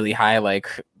really, really high, like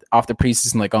off the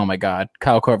preseason, like, oh my God,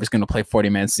 Kyle Korver's going to play 40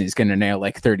 minutes and he's going to nail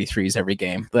like 33s every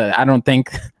game. But I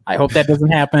hope that doesn't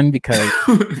happen, because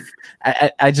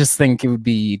I just think it would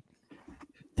be,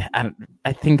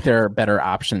 I think there are better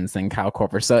options than Kyle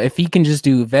Korver. So if he can just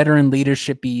do veteran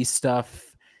leadership-y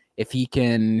stuff, if he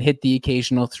can hit the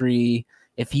occasional three,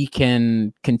 if he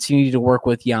can continue to work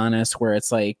with Giannis, where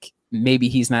it's like maybe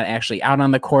he's not actually out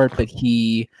on the court, but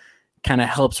he kind of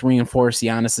helps reinforce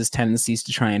Giannis's tendencies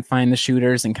to try and find the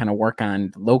shooters and kind of work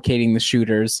on locating the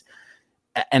shooters.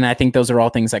 And I think those are all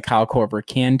things that Kyle Korver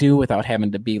can do without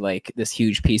having to be like this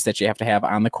huge piece that you have to have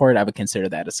on the court. I would consider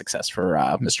that a success for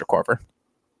Mr. Korver.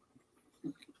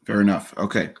 Fair enough.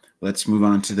 Okay, let's move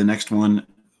on to the next one.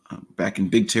 Back in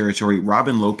big territory,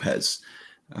 Robin Lopez.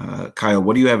 Kyle,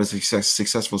 what do you have as a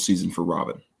successful season for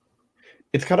Robin?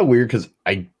 It's kind of weird because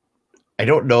I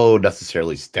don't know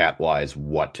necessarily stat-wise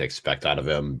what to expect out of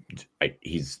him.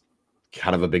 He's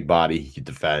kind of a big body. He can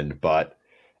defend. But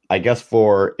I guess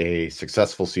for a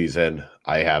successful season,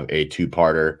 I have a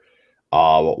two-parter.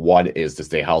 One is to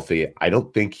stay healthy. I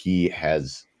don't think he had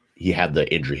the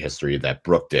injury history that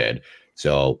Brook did.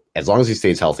 So as long as he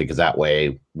stays healthy, because that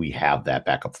way we have that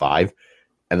backup five.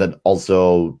 And then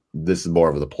also, this is more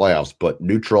of the playoffs, but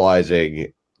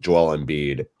neutralizing Joel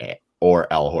Embiid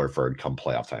or Al Horford come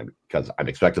playoff time, because I'm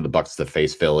expecting the Bucks to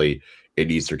face Philly in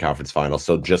Eastern Conference Finals.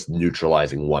 So just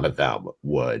neutralizing one of them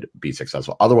would be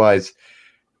successful. Otherwise,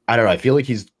 I don't know. I feel like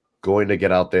he's going to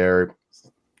get out there,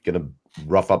 going to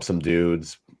rough up some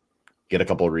dudes, get a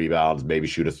couple of rebounds, maybe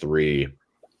shoot a three.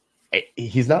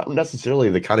 He's not necessarily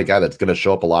the kind of guy that's going to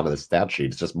show up a lot of the stat sheet.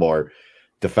 It's just more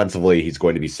defensively, he's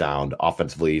going to be sound.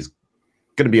 Offensively, he's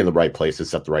going to be in the right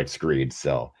places, set the right screens.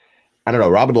 So I don't know.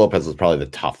 Robin Lopez is probably the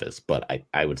toughest, but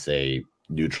I would say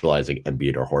neutralizing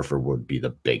Embiid or Horford would be the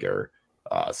bigger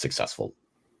successful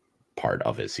part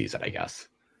of his season, I guess.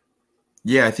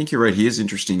 Yeah, I think you're right. He is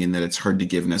interesting in that it's hard to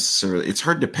give necessarily. It's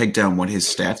hard to peg down what his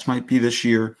stats might be this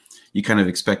year. You kind of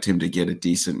expect him to get a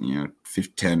decent,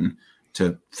 10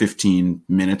 to 15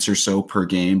 minutes or so per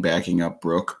game backing up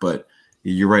Brook. But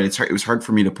you're right. It was hard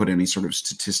for me to put any sort of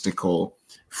statistical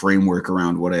framework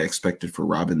around what I expected for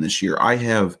Robin this year. I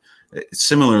have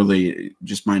similarly,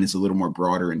 just mine is a little more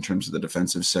broader in terms of the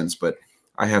defensive sense, but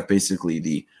I have basically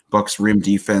the Bucks rim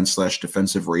defense /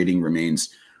 defensive rating remains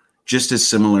just as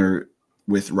similar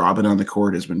with Robin on the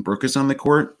court as when Brook is on the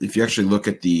court. If you actually look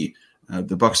at the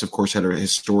Bucks, of course, had a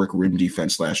historic rim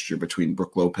defense last year between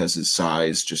Brook Lopez's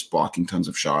size, just blocking tons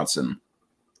of shots, and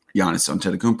Giannis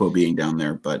Antetokounmpo being down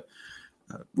there. But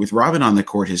with Robin on the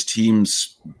court, his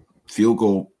team's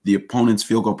the opponent's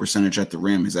field goal percentage at the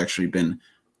rim has actually been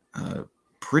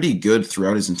pretty good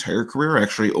throughout his entire career.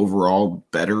 Actually, overall,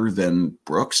 better than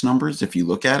Brook's numbers if you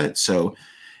look at it. So,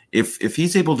 if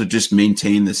he's able to just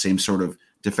maintain the same sort of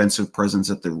defensive presence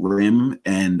at the rim,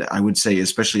 and I would say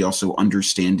especially also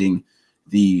understanding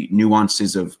the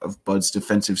nuances of Bud's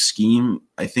defensive scheme,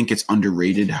 I think it's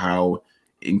underrated how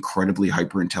incredibly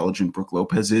hyper intelligent Brook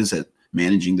Lopez is at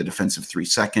managing the defensive 3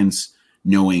 seconds,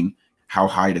 knowing how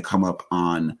high to come up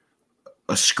on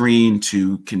a screen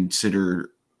to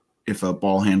consider if a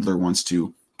ball handler wants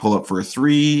to pull up for a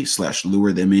three /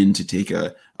 lure them in to take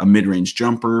a mid-range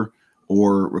jumper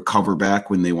or recover back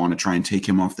when they want to try and take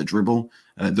him off the dribble.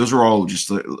 Those are all just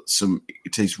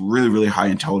it takes really, really high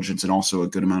intelligence and also a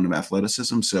good amount of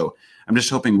athleticism. So I'm just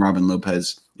hoping Robin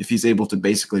Lopez, if he's able to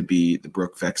basically be the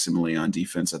Brook facsimile on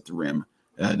defense at the rim,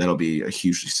 that'll be a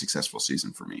hugely successful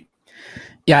season for me.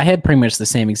 Yeah, I had pretty much the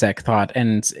same exact thought.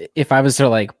 And if I was to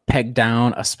like peg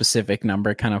down a specific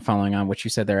number, kind of following on what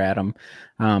you said there, Adam,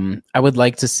 I would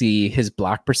like to see his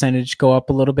block percentage go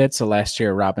up a little bit. So last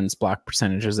year, Robin's block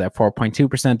percentage was at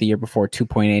 4.2%, the year before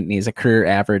 2.8%, and he's a career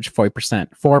average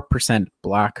 4%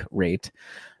 block rate.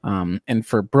 And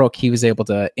for Brook, he was able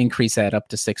to increase that up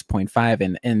to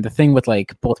 6.5. And the thing with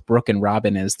like both Brook and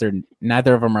Robin is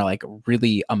neither of them are like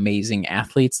really amazing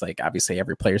athletes. Like obviously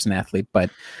every player's an athlete, but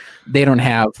they don't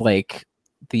have like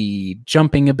the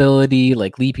jumping ability,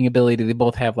 like leaping ability. They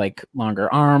both have like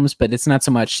longer arms, but it's not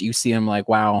so much you see them like,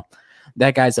 wow,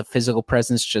 that guy's a physical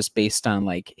presence just based on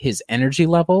like his energy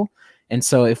level. And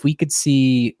so if we could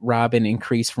see Robin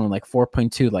increase from like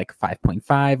 4.2, like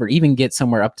 5.5, or even get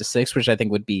somewhere up to 6, which I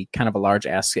think would be kind of a large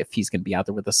ask if he's going to be out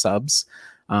there with the subs.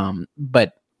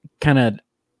 But kind of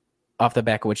off the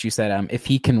back of what you said, if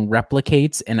he can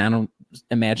replicate, and I don't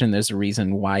imagine there's a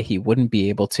reason why he wouldn't be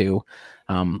able to,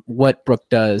 what Brook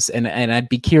does. And I'd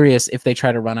be curious if they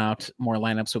try to run out more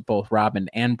lineups with both Robin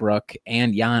and Brook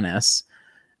and Giannis,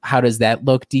 how does that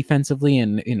look defensively?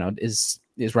 And, you know, is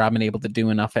Robin able to do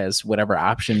enough as whatever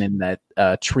option in that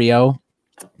trio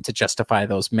to justify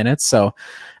those minutes? So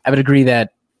I would agree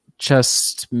that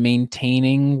just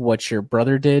maintaining what your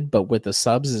brother did, but with the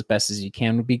subs as best as you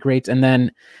can would be great. And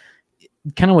then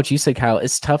kind of what you said, Kyle,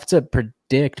 it's tough to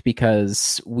predict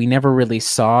because we never really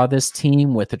saw this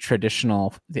team with a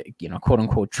traditional, you know, quote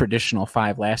unquote, traditional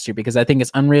 5 last year, because I think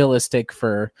it's unrealistic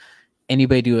for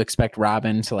anybody to expect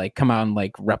Robin to like come out and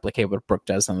like replicate what Brook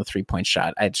does on the 3-point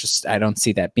shot. I don't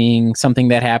see that being something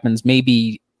that happens.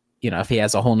 Maybe, you know, if he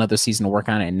has a whole nother season to work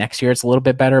on it next year, it's a little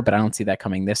bit better, but I don't see that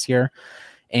coming this year.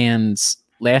 And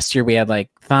last year we had like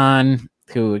Thon,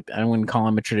 who I wouldn't call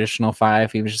him a traditional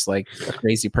 5. He was just like a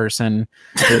crazy person.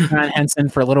 John Henson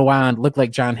for a little while, and it looked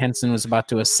like John Henson was about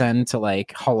to ascend to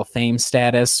like Hall of Fame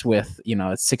status with, you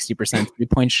know, a 60%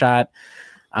 3-point shot.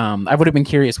 I would have been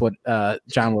curious what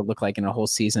John would look like in a whole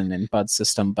season in Bud's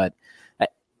system, but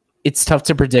it's tough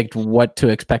to predict what to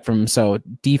expect from him. So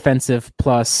defensive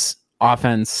plus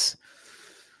offense,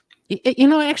 you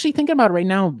know, actually thinking about it right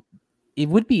now, it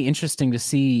would be interesting to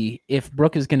see if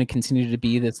Brook is going to continue to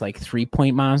be this like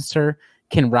 3-point monster.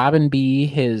 Can Robin be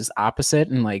his opposite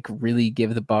and like really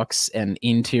give the Bucks an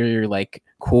interior, like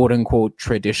quote unquote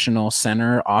traditional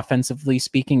center offensively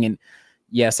speaking? And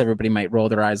yes, everybody might roll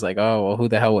their eyes like, oh, well, who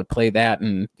the hell would play that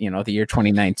in, you know, the year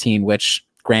 2019, which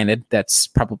granted, that's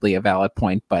probably a valid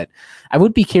point, but I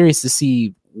would be curious to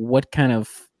see what kind of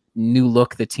new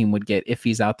look the team would get if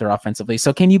he's out there offensively.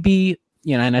 So can you be,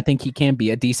 you know, and I think he can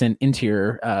be a decent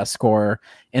interior scorer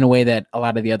in a way that a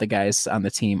lot of the other guys on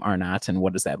the team are not. And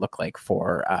what does that look like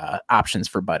for options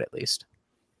for Bud at least?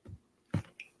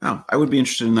 Oh, I would be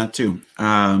interested in that too.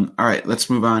 All right,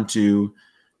 let's move on to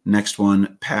next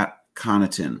one, Pat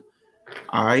Connaughton.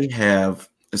 I have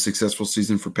a successful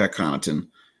season for Pat Connaughton.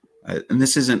 And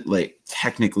this isn't like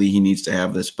technically he needs to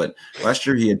have this, but last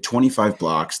year he had 25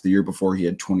 blocks. The year before he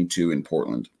had 22 in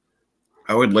Portland.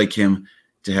 I would like him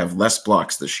to have less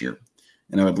blocks this year.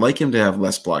 And I would like him to have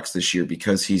less blocks this year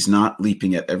because he's not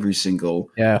leaping at every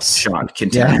single shot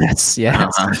contested.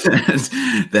 Yes.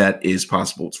 That is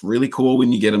possible. It's really cool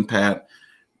when you get him, Pat.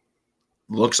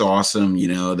 Looks awesome, you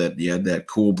know, that you had that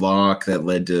cool block that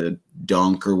led to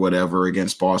dunk or whatever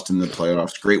against Boston in the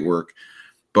playoffs. Great work.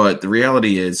 But the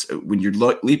reality is when you're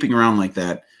leaping around like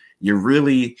that, you're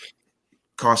really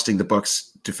costing the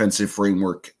Bucks defensive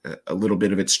framework a little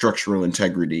bit of its structural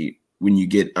integrity when you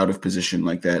get out of position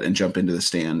like that and jump into the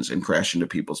stands and crash into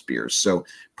people's beers. So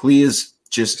please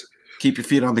just keep your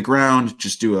feet on the ground.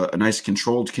 Just do a nice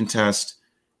controlled contest,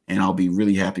 and I'll be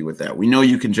really happy with that. We know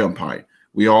you can jump high.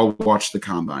 We all watched the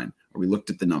combine, or we looked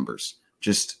at the numbers.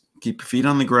 Just keep your feet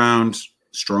on the ground,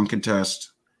 strong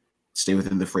contest, stay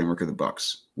within the framework of the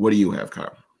Bucks. What do you have,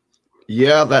 Kyle?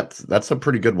 Yeah, that's a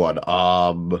pretty good one.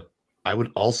 I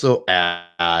would also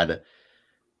add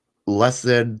less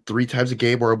than 3 times a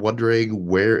game where I'm wondering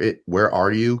where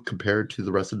are you compared to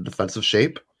the rest of the defensive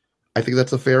shape. I think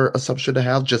that's a fair assumption to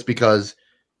have, just because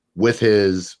with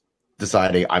his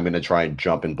deciding I'm going to try and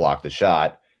jump and block the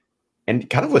shot, and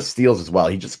kind of with steals as well,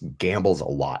 he just gambles a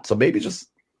lot. So maybe just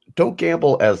don't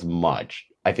gamble as much,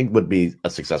 I think would be a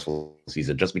successful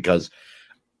season, just because,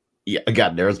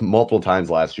 again, there's multiple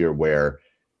times last year where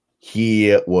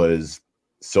he was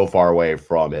so far away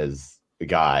from his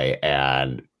guy,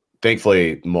 and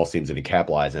thankfully most teams didn't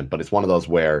capitalize on it. But it's one of those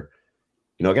where,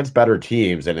 you know, against better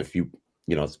teams, and if you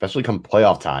know, especially come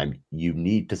playoff time, you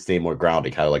need to stay more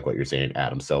grounded, kind of like what you're saying,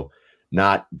 Adam. So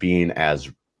not being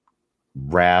as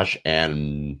rash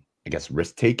and, I guess,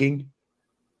 risk-taking.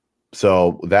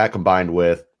 So that combined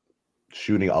with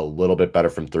shooting a little bit better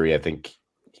from 3, I think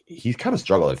he's kind of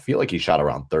struggled. I feel like he shot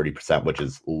around 30%, which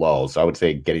is low. So I would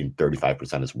say getting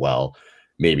 35% as well,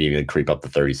 maybe even creep up to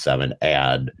 37,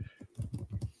 and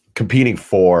competing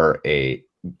for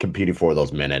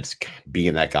those minutes,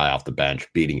 being that guy off the bench,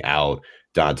 beating out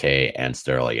Dante and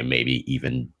Sterling, and maybe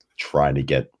even trying to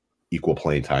get equal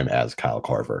playing time as Kyle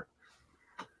Korver.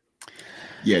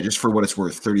 Yeah, just for what it's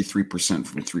worth, 33%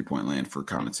 from 3-point land for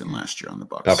Connaughton last year on the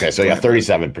Bucks. Okay, so yeah,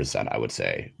 37%. I would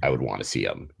say I would want to see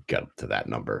him get up to that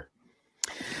number.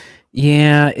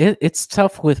 Yeah, it's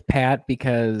tough with Pat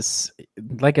because,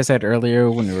 like I said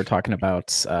earlier, when we were talking about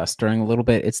Sterling a little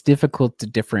bit, it's difficult to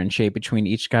differentiate between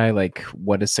each guy, like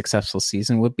what a successful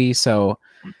season would be. So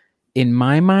in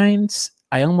my mind,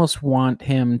 I almost want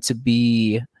him to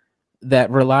be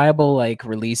that reliable like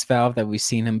release valve that we've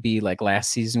seen him be like last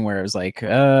season, where it was like,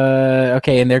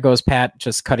 okay, and there goes Pat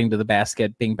just cutting to the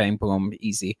basket, bing, bang, boom,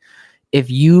 easy. If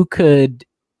you could,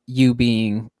 you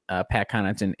being Pat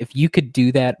Connaughton, if you could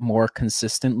do that more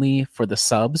consistently for the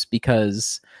subs,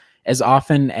 because as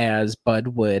often as Bud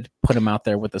would put him out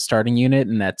there with the starting unit,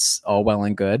 and that's all well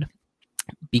and good,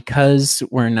 because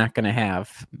we're not going to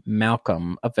have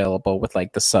Malcolm available with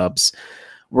like the subs,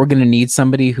 we're going to need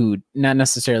somebody who not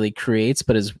necessarily creates,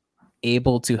 but is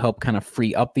able to help kind of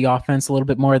free up the offense a little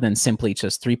bit more than simply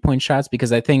just 3-point shots.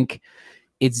 Because I think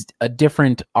it's a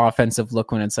different offensive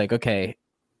look when it's like, okay,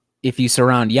 if you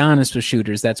surround Giannis with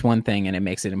shooters, that's one thing, and it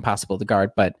makes it impossible to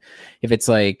guard. But if it's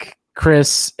like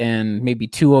Chris and maybe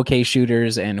 2 okay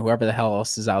shooters and whoever the hell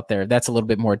else is out there, that's a little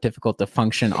bit more difficult to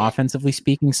function offensively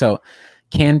speaking. So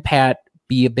can Pat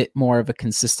be a bit more of a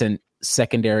consistent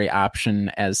secondary option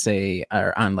as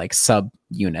or on like sub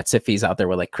units if he's out there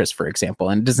with like Chris, for example?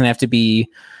 And it doesn't have to be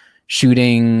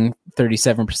shooting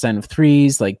 37% of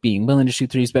threes, like being willing to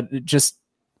shoot threes, but just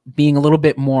being a little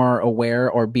bit more aware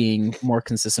or being more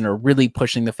consistent, or really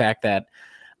pushing the fact that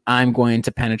I'm going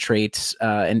to penetrate.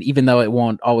 And even though it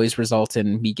won't always result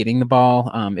in me getting the ball,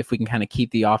 if we can kind of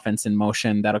keep the offense in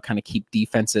motion, that'll kind of keep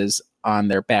defenses on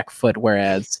their back foot.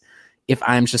 Whereas if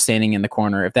I'm just standing in the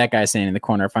corner, if that guy's standing in the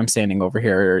corner, if I'm standing over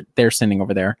here, or they're standing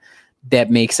over there,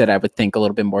 that makes it, I would think, a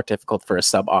little bit more difficult for a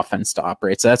sub offense to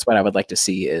operate. So that's what I would like to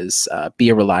see, is be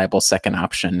a reliable second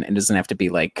option. It doesn't have to be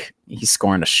like he's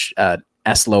scoring a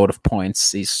S load of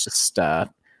points. He's just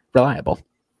reliable.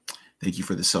 Thank you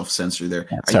for the self-censor there.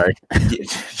 Yeah, sorry.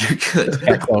 You're good.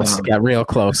 Got close. Got real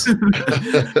close.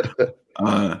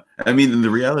 I mean, the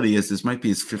reality is this might be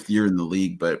his 5th year in the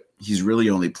league, but he's really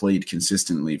only played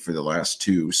consistently for the last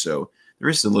 2. So there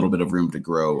is a little bit of room to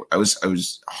grow. I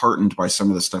was heartened by some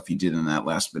of the stuff he did in that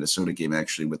last Minnesota game,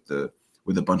 actually, with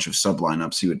a bunch of sub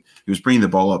lineups. He was bringing the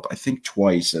ball up, I think,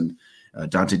 twice, and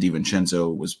Dante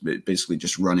DiVincenzo was basically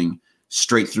just running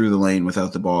straight through the lane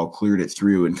without the ball, cleared it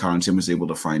through, and Connaughton was able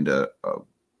to find a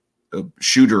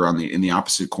shooter in the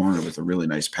opposite corner with a really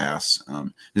nice pass.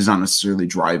 It's not necessarily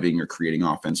driving or creating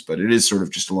offense, but it is sort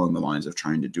of just along the lines of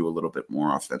trying to do a little bit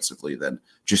more offensively than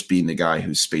just being the guy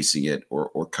who's spacing it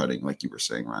or cutting, like you were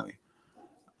saying, Riley.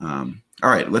 All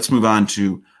right, let's move on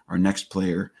to our next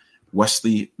player,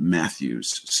 Wesley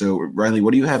Matthews. So, Riley,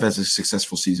 what do you have as a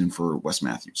successful season for Wes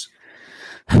Matthews?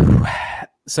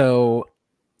 So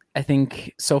I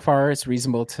think so far it's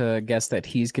reasonable to guess that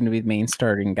he's going to be the main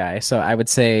starting guy. So I would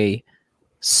say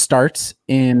start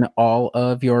in all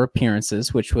of your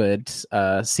appearances, which would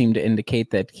seem to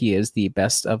indicate that he is the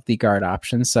best of the guard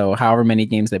options. So however many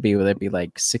games that be, whether it be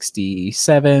like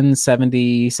 67,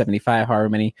 70, 75, however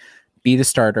many, be the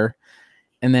starter.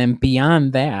 And then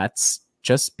beyond that,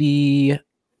 just be,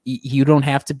 you don't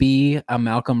have to be a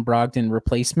Malcolm Brogdon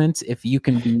replacement. If you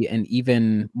can be an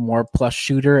even more plus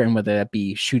shooter, and whether that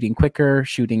be shooting quicker,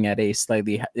 shooting at a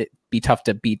slightly, it'd be tough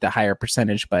to beat the higher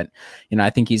percentage, but I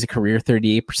think he's a career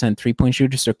 38% 3-point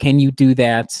shooter. So can you do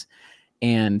that?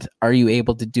 And are you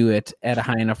able to do it at a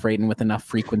high enough rate and with enough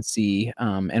frequency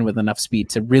and with enough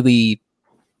speed to really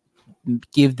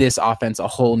give this offense a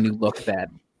whole new look that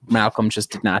Malcolm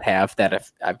just did not have, that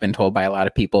I've been told by a lot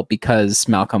of people, because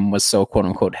Malcolm was so quote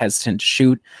unquote hesitant to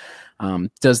shoot.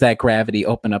 Does that gravity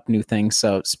open up new things?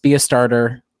 So be a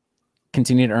starter,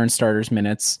 continue to earn starters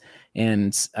minutes.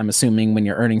 And I'm assuming when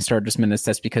you're earning starters minutes,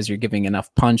 that's because you're giving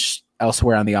enough punch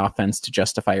elsewhere on the offense to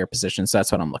justify your position. So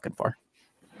that's what I'm looking for.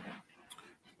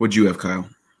 What'd you have, Kyle?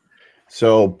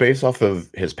 So based off of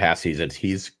his past seasons,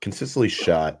 he's consistently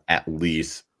shot at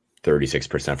least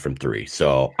 36% from 3.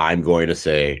 So I'm going to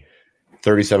say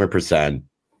 37%,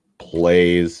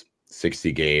 plays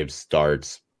 60 games,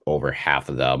 starts over half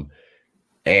of them,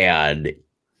 and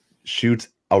shoots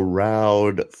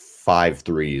around 5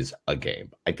 threes a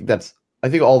game. I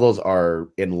think all those are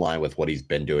in line with what he's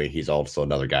been doing. He's also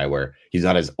another guy where he's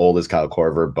not as old as Kyle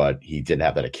Korver, but he did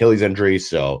have that Achilles injury.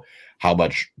 So how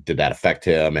much did that affect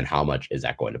him, and how much is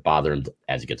that going to bother him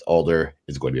as he gets older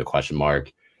is going to be a question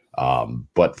mark.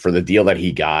 But for the deal that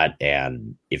he got,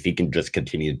 and if he can just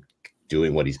continue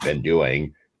doing what he's been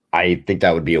doing, I think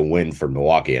that would be a win for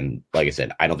Milwaukee. And like I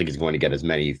said, I don't think he's going to get as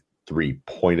many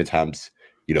 3-point attempts,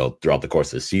 throughout the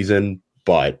course of the season,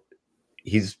 but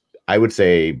I would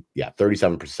say,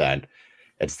 37%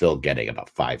 and still getting about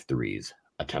 5 threes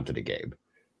attempted a game.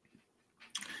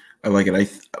 I like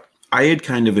it. I had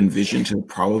kind of envisioned he'll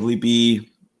probably be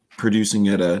producing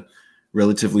at a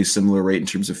relatively similar rate in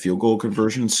terms of field goal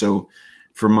conversion. So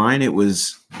for mine, it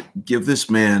was give this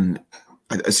man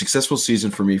a successful season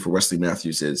for me for Wesley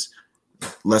Matthews is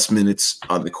less minutes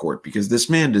on the court, because this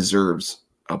man deserves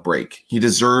a break. He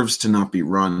deserves to not be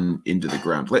run into the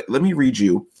ground. Let me read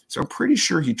you. So I'm pretty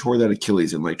sure he tore that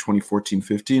Achilles in like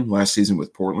 2014-15, last season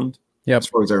with Portland. Yeah, as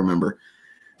far as I remember.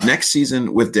 Next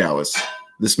season with Dallas,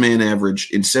 this man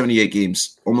averaged in 78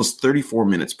 games almost 34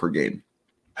 minutes per game.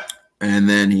 And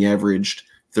then he averaged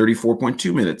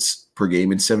 34.2 minutes per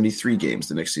game in 73 games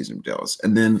the next season with Dallas.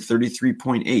 And then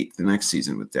 33.8 the next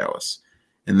season with Dallas.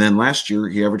 And then last year,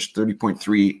 he averaged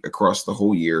 30.3 across the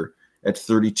whole year at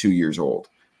 32 years old.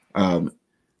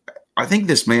 I think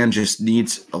this man just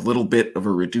needs a little bit of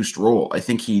a reduced role. I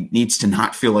think he needs to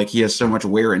not feel like he has so much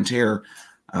wear and tear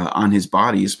on his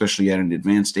body, especially at an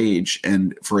advanced age.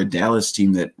 And for a Dallas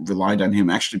team that relied on him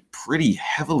actually pretty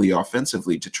heavily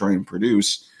offensively to try and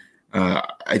produce,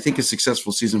 I think a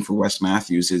successful season for Wes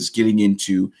Matthews is getting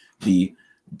into the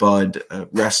Bud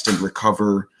rest and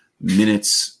recover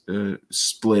minutes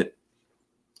split,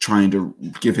 trying to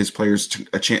give his players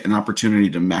an opportunity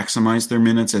to maximize their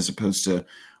minutes as opposed to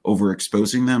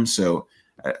overexposing them. So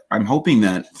I'm hoping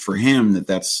that for him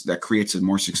that creates a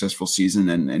more successful season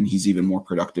and he's even more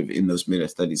productive in those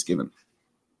minutes that he's given.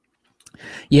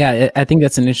 Yeah, I think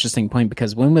that's an interesting point,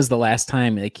 because when was the last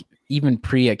time, like even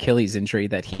pre-Achilles injury,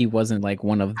 that he wasn't like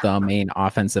one of the main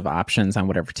offensive options on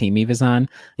whatever team he was on?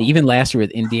 Even last year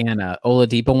with Indiana,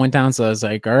 Oladipo went down, so I was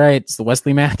like, all right, it's the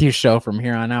Wesley Matthews show from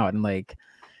here on out. And like,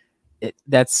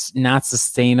 that's not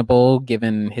sustainable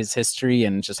given his history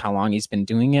and just how long he's been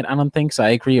doing it, I don't think. So I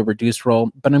agree, a reduced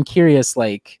role. But I'm curious,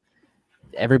 like,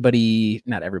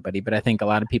 not everybody, but I think a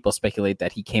lot of people speculate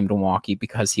that he came to Milwaukee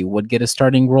because he would get a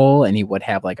starting role and he would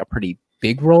have like a pretty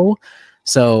big role.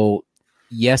 So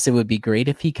yes, it would be great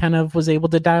if he kind of was able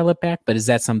to dial it back, but is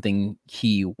that something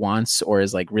he wants or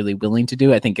is like really willing to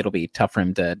do? I think it'll be tough for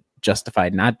him to justify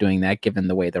not doing that given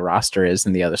the way the roster is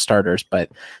and the other starters,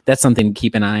 but that's something to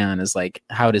keep an eye on, is like,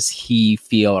 how does he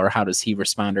feel or how does he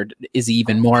respond, or is he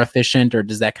even more efficient, or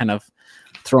does that kind of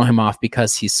throw him off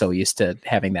because he's so used to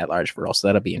having that large role? So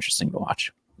that'll be interesting to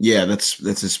watch. Yeah, that's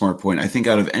a smart point. I think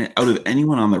out of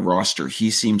anyone on the roster, he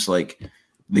seems like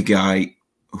the guy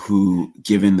who,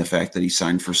 given the fact that he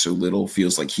signed for so little,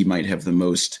 feels like he might have the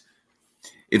most.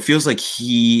 It feels like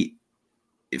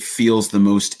it feels the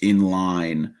most in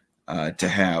line to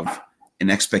have an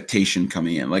expectation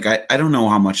coming in. Like I don't know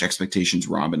how much expectations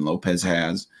Robin Lopez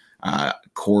has.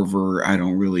 Korver, I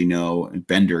don't really know.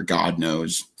 Bender, God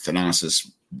knows. Thanasis,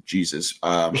 Jesus.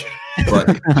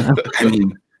 But I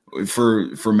mean,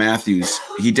 for Matthews,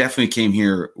 he definitely came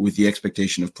here with the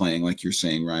expectation of playing, like you're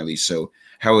saying, Riley. So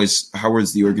how is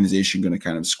the organization going to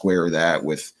kind of square that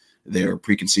with their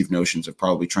preconceived notions of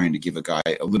probably trying to give a guy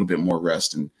a little bit more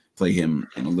rest and play him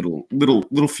in a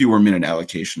little fewer minute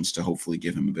allocations to hopefully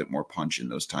give him a bit more punch in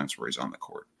those times where he's on the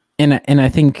court? And I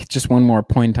think just one more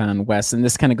point on Wes, and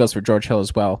this kind of goes for George Hill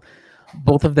as well.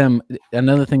 Both of them,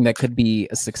 another thing that could be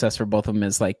a success for both of them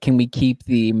is like, can we keep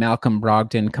the Malcolm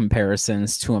Brogdon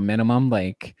comparisons to a minimum?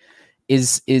 Like,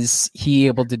 is he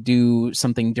able to do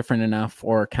something different enough,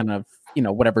 or kind of,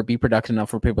 whatever, be productive enough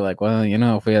for people like, well,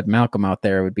 if we had Malcolm out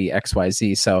there, it would be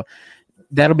XYZ. So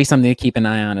that'll be something to keep an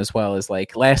eye on as well. As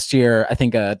like last year, I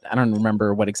think I don't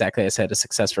remember what exactly I said a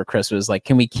success for Chris was like,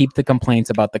 can we keep the complaints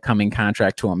about the coming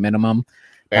contract to a minimum?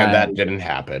 And that didn't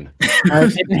happen.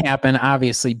 It didn't happen,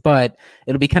 obviously, but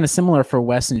it'll be kind of similar for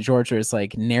Wes and George. It's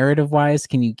like, narrative wise,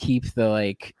 can you keep the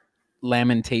like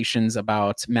lamentations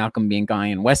about Malcolm being gone?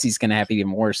 And Wesley's going to have it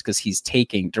even worse because he's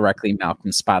taking directly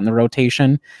Malcolm's spot in the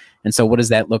rotation. And so what does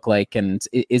that look like? And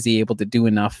is he able to do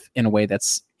enough in a way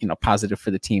that's, positive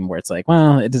for the team, where it's like,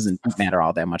 well, it doesn't matter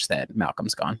all that much that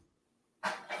Malcolm's gone?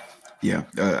 Yeah,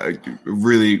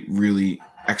 really, really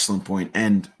excellent point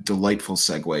and delightful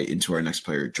segue into our next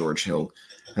player, George Hill.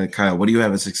 Kyle, what do you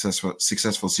have a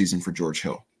successful season for George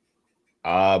Hill?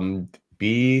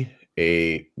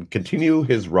 Continue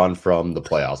his run from the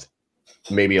playoffs,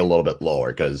 maybe a little bit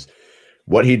lower, because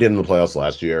what he did in the playoffs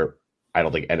last year, I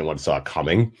don't think anyone saw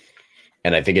coming.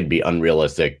 And I think it'd be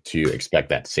unrealistic to expect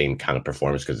that same kind of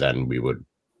performance, because then we would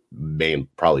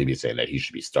probably be saying that he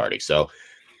should be starting. So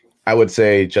I would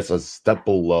say just a step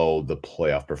below the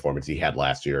playoff performance he had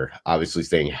last year. Obviously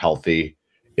staying healthy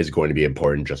is going to be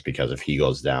important, just because if he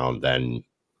goes down, then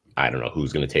I don't know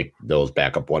who's going to take those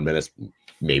backup 1 minutes.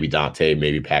 Maybe Dante,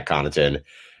 maybe Pat Connaughton,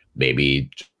 maybe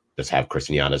just have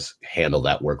Christian Giannis handle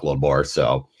that workload more.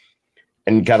 So,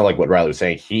 and kind of like what Riley was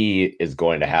saying, he is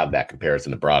going to have that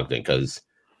comparison to Brogdon, because,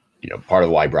 you know, part of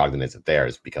why Brogdon isn't there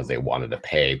is because they wanted to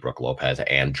pay Brook Lopez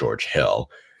and George Hill.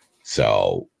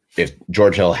 So if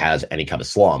George Hill has any kind of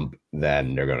slump,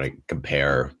 then they're going to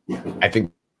compare. I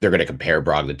think they're going to compare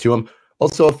Brogdon to him.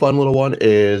 Also, a fun little one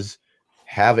is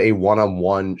have a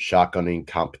one-on-one shotgunning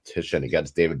competition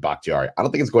against David Bakhtiari. I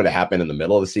don't think it's going to happen in the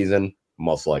middle of the season.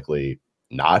 Most likely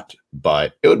not,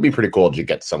 but it would be pretty cool to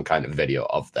get some kind of video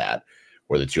of that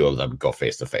where the two of them go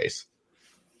face-to-face.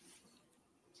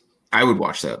 I would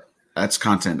watch that. That's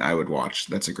content I would watch.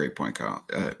 That's a great point, Kyle.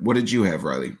 What did you have,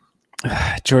 Riley?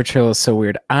 George Hill is so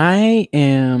weird. I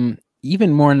am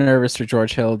even more nervous for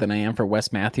George Hill than I am for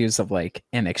Wes Matthews of like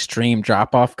an extreme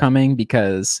drop-off coming,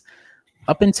 because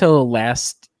up until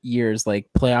last year's like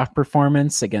playoff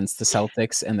performance against the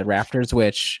Celtics and the Raptors,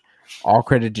 which all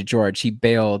credit to George, he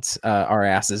bailed our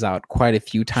asses out quite a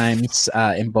few times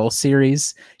in both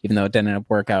series, even though it didn't end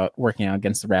up working out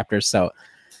against the Raptors. So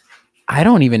I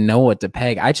don't even know what to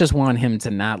peg. I just want him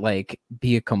to not like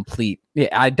be a complete.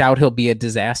 I doubt he'll be a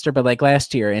disaster, but like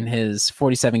last year in his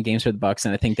 47 games for the Bucks,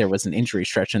 and I think there was an injury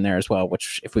stretch in there as well,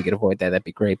 which if we could avoid that, that'd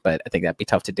be great. But I think that'd be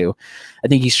tough to do. I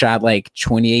think he shot like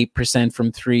 28%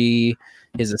 from three.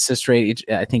 His assist rate,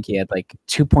 I think he had like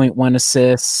 2.1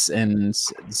 assists and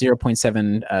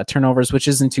 0.7 turnovers, which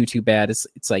isn't too bad.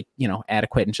 It's like, you know,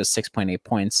 adequate and just 6.8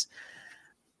 points.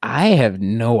 I have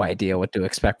no idea what to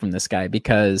expect from this guy,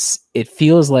 because it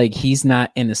feels like he's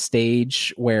not in a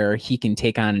stage where he can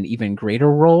take on an even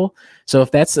greater role. So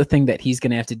if that's the thing that he's going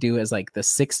to have to do as like the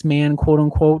sixth man, quote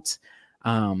unquote,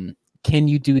 can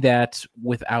you do that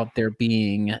without there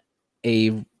being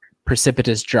a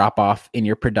precipitous drop off in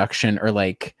your production, or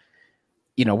like,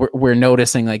 you know, we're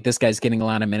noticing like this guy's getting a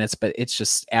lot of minutes, but it's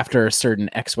just after a certain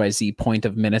XYZ point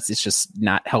of minutes, it's just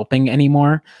not helping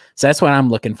anymore. So that's what I'm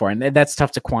looking for. And that's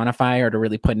tough to quantify or to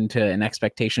really put into an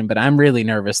expectation, but I'm really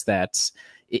nervous that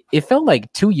it felt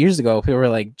like 2 years ago, people were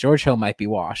like, George Hill might be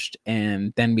washed.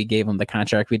 And then we gave him the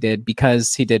contract we did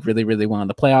because he did really, really well in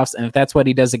the playoffs. And if that's what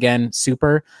he does again,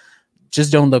 super.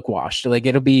 Just don't look washed. Like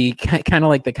it'll be kind of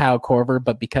like the Kyle Korver,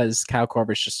 but because Kyle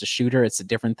Korver is just a shooter, it's a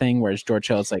different thing. Whereas George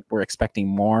Hill is like, we're expecting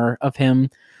more of him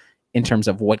in terms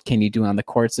of what can you do on the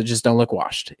court. So just don't look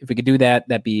washed. If we could do that,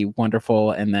 that'd be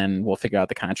wonderful. And then we'll figure out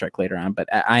the contract later on. But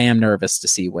I am nervous to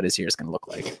see what his year is going to look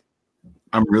like.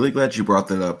 I'm really glad you brought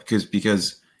that up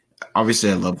because obviously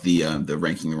I love the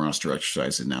ranking the roster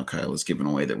exercise, and now Kyle has given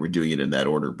away that we're doing it in that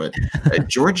order. But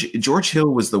George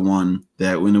Hill was the one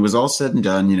that when it was all said and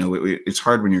done, you know, it's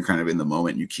hard when you're kind of in the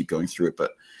moment and you keep going through it.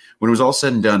 But when it was all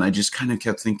said and done, I just kind of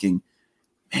kept thinking,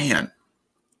 man,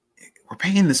 we're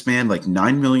paying this man like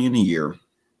 $9 million a year.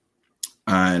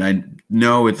 And I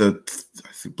know I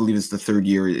believe it's the third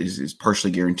year is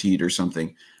partially guaranteed or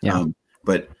something. Yeah.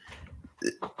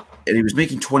 And he was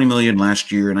making $20 million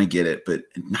last year, and I get it, but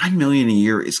 $9 million a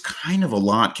year is kind of a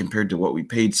lot compared to what we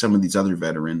paid some of these other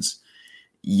veterans.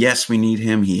 Yes, we need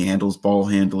him. He handles ball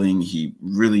handling. He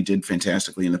really did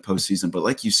fantastically in the postseason. But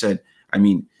like you said, I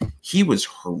mean, he was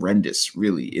horrendous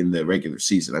really in the regular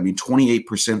season. I mean,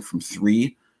 28% from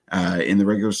three in the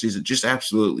regular season, just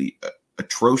absolutely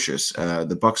atrocious.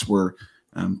 The Bucks were,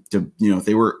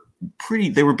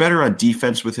 they were better on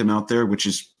defense with him out there,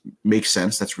 which makes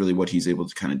sense. That's really what he's able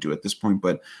to kind of do at this point.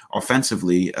 But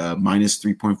offensively, minus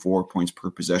 3.4 points per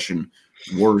possession,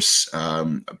 worse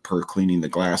per cleaning the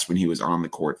glass when he was on the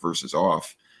court versus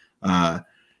off.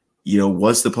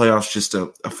 Was the playoffs just a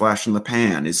flash in the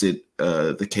pan? Is it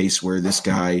the case where this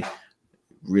guy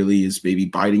really is maybe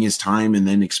biding his time and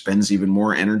then expends even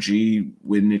more energy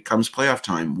when it comes playoff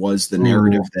time? Was the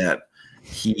narrative that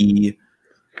he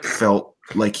felt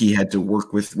like he had to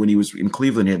work with when he was in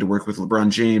Cleveland, he had to work with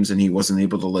LeBron James, and he wasn't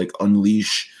able to like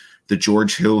unleash the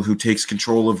George Hill who takes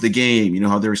control of the game? You know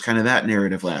how there was kind of that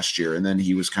narrative last year. And then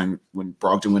he was kind of, when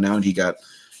Brogdon went out, he got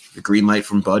the green light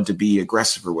from Bud to be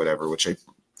aggressive or whatever, which I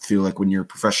feel like when you're a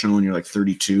professional and you're like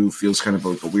 32 feels kind of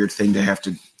a weird thing to have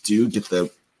to do, get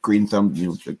the green thumb,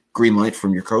 the green light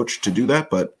from your coach to do that.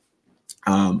 But,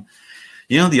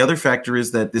 the other factor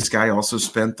is that this guy also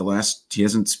he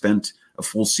hasn't spent a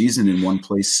full season in one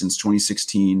place since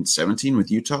 2016-17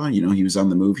 with Utah. He was on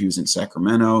the move. He was in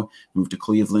Sacramento, moved to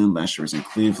Cleveland. Last year was in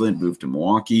Cleveland, moved to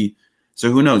Milwaukee.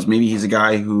 So who knows? Maybe he's a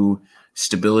guy who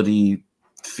stability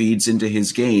feeds into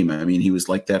his game. I mean, he was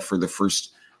like that for the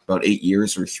first about 8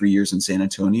 years or 3 years in San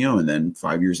Antonio and then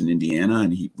 5 years in Indiana.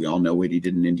 And we all know what he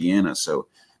did in Indiana. So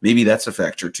maybe that's a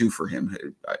factor too for him.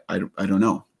 I don't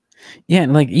know. Yeah,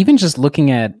 and like even just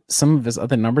looking at some of his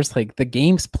other numbers, like the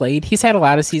games played, he's had a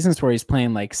lot of seasons where he's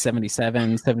playing like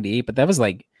 77, 78, but that was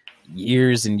like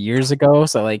years and years ago.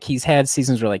 So like he's had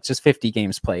seasons where like just 50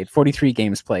 games played, 43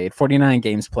 games played, 49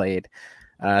 games played,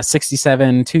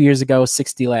 67 2 years ago,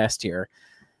 60 last year.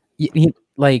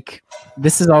 Like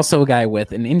this is also a guy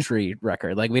with an injury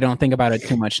record. Like we don't think about it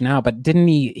too much now, but didn't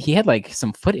he had like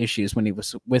some foot issues when he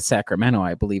was with Sacramento,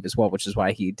 I believe as well, which is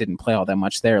why he didn't play all that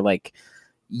much there. Like,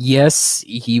 yes,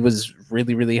 he was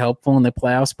really, really helpful in the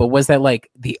playoffs, but was that like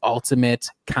the ultimate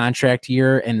contract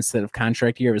year? And instead of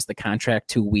contract year, it was the contract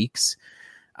 2 weeks.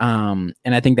 And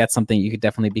I think that's something you could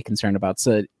definitely be concerned about.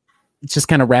 So it's just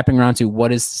kind of wrapping around to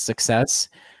what is success.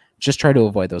 Just try to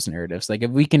avoid those narratives. Like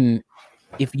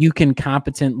if you can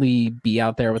competently be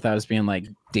out there without us being like,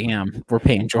 damn, we're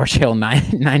paying George Hill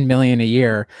 $9 million a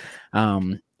year.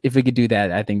 If we could do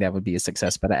that, I think that would be a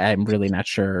success, but I'm really not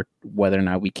sure whether or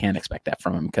not we can expect that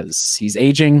from him because he's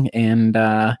aging and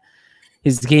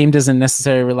his game doesn't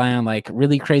necessarily rely on like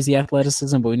really crazy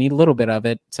athleticism, but we need a little bit of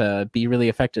it to be really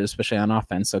effective, especially on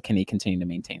offense. So can he continue to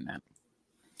maintain that?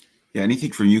 Yeah.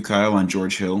 Anything from you, Kyle, on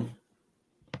George Hill?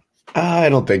 I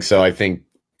don't think so. I think,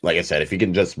 like I said, if he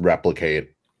can just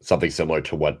replicate something similar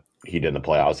to what he did in the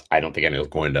playoffs, I don't think anyone's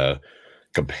going to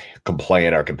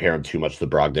complain or compare him too much to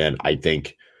Brogdon. I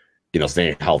think,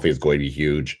 staying healthy is going to be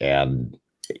huge. And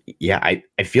yeah,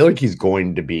 I feel like he's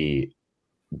going to be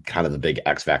kind of the big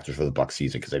X factor for the Bucks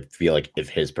season because I feel like if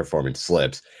his performance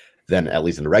slips, then at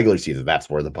least in the regular season, that's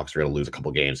where the Bucks are going to lose a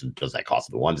couple games. And does that cost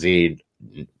them the 1 seed?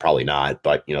 Probably not.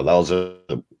 But those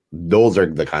are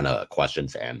the kind of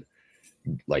questions and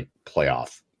like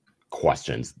playoff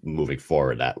questions moving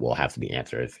forward that will have to be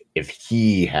answered. If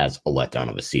he has a letdown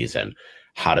of a season,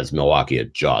 how does Milwaukee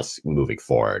adjust moving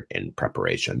forward in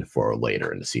preparation for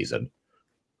later in the season?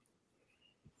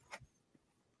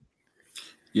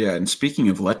 Yeah, and speaking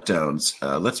of letdowns,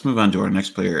 let's move on to our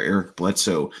next player, Eric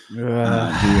Bledsoe, who,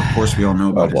 of course, we all know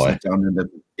about his letdown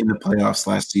in the playoffs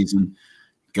last season.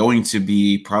 Going to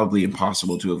be probably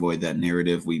impossible to avoid that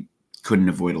narrative. We couldn't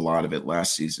avoid a lot of it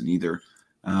last season either.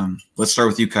 Let's start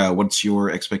with you, Kyle. What's your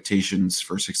expectations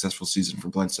for a successful season for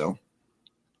Bledsoe?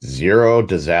 0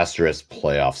 disastrous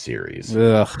playoff series.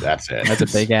 Ugh, that's it. That's a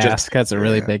big ask. That's a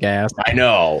really big ask. I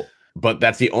know, but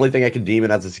that's the only thing I can deem it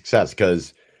as a success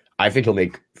because I think he'll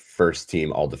make first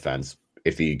team all defense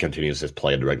if he continues to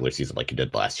play in the regular season like he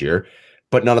did last year.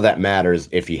 But none of that matters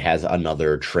if he has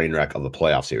another train wreck of a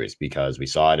playoff series because we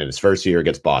saw it in his first year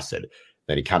against Boston.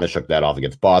 Then he kind of shook that off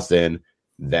against Boston,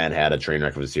 then had a train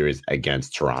wreck of a series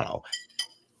against Toronto.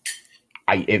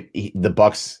 The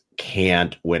Bucks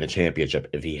can't win a championship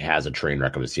if he has a train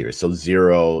wreck of a series. So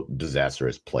 0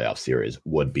 disastrous playoff series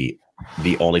would be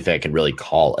the only thing I can really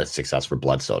call a success for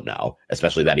Bledsoe now,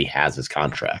 especially that he has his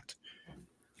contract.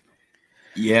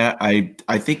 Yeah,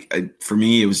 I think for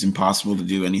me it was impossible to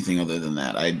do anything other than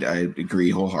that. I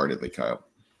agree wholeheartedly, Kyle.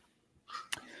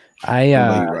 What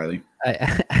about you, Riley?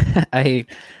 I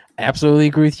absolutely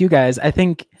agree with you guys. I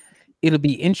think it'll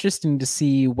be interesting to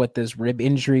see what this rib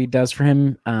injury does for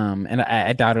him. And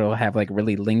I doubt it'll have like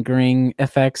really lingering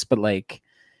effects, but like,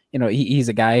 he's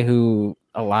a guy who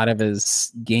a lot of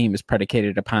his game is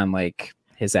predicated upon like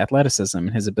his athleticism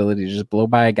and his ability to just blow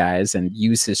by guys and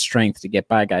use his strength to get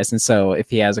by guys. And so if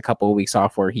he has a couple of weeks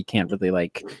off where he can't really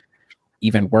like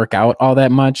even work out all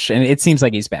that much, and it seems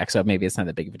like he's back, so maybe it's not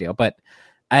that big of a deal, but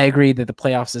I agree that the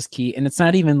playoffs is key. And it's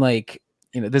not even like,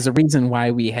 there's a reason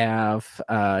why we have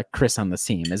Chris on the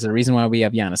team. There's a reason why we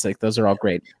have Giannis. Like those are all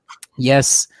great.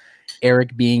 Yes,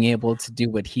 Eric being able to do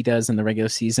what he does in the regular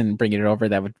season and bringing it over,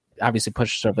 that would obviously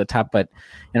push us over the top. But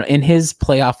in his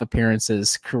playoff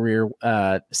appearances career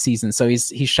season, so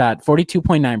he shot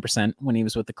 42.9% when he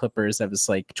was with the Clippers. That was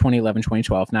like 2011,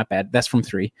 2012. Not bad. That's from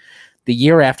 3. The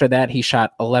year after that, he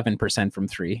shot 11% from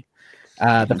 3.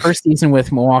 The first season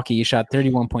with Milwaukee, he shot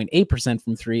 31.8%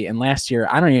 from 3. And last year,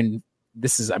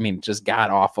 just god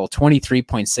awful,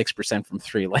 23.6% from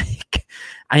 3. Like,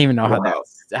 I don't even know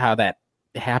how that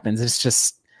happens.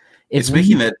 It's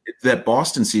making that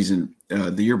Boston season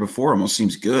the year before almost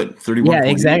seems good. 31. Yeah,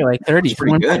 exactly. Like 30.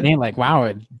 Pretty good. Like, wow,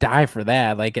 I'd die for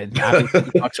that. Like,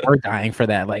 the Bucks are dying for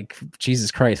that. Like,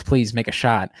 Jesus Christ, please make a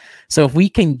shot. So if we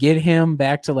can get him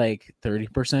back to like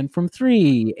 30% from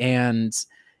 3, and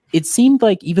it seemed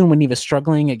like even when he was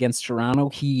struggling against Toronto,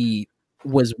 he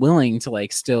was willing to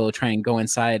like still try and go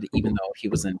inside, even though he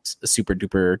wasn't a super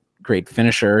duper great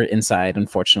finisher inside,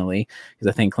 unfortunately. Because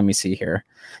I think, let me see here.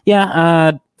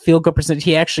 Yeah, field goal percentage.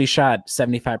 He actually shot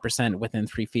 75% within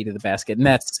 3 feet of the basket, and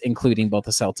that's including both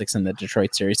the Celtics and the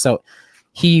Detroit series. So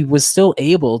he was still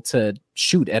able to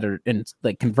shoot at and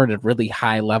like convert at a really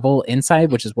high level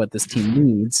inside, which is what this team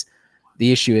needs.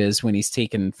 The issue is when he's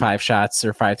taking 5 shots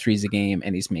or 5 threes a game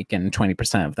and he's making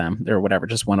 20% of them or whatever,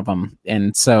 just one of them.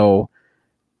 And so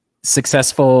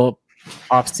successful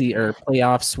or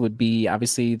playoffs would be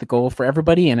obviously the goal for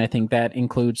everybody. And I think that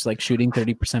includes like shooting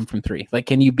 30% from 3. Like,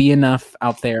 can you be enough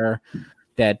out there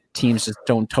that teams just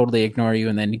don't totally ignore you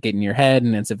and then you get in your head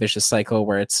and it's a vicious cycle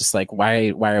where it's just like, why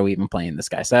are we even playing this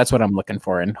guy? So that's what I'm looking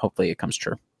for. And hopefully it comes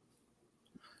true.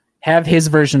 Have his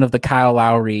version of the Kyle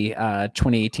Lowry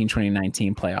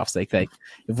 2018-2019 playoffs. Like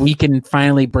if we can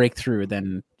finally break through,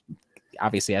 then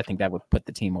obviously I think that would put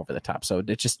the team over the top. So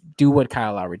to just do what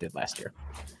Kyle Lowry did last year.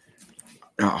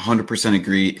 100%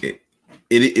 agree.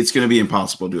 It's going to be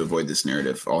impossible to avoid this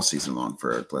narrative all season long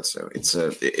for Eric Bledsoe. It's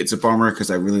a bummer because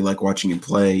I really like watching him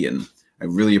play, and I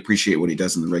really appreciate what he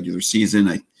does in the regular season.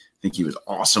 I think he was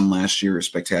awesome last year,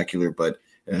 spectacular, but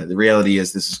the reality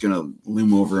is this is going to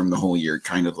loom over him the whole year,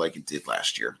 kind of like it did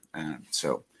last year.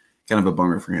 So kind of a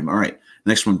bummer for him. All right,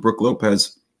 next one, Brook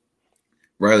Lopez.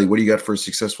 Riley, what do you got for a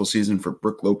successful season for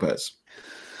Brook Lopez?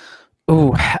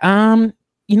 Oh,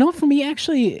 for me,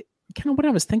 actually, kind of what I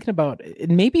was thinking about,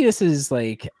 maybe this is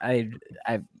like,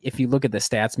 if you look at the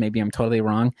stats, maybe I'm totally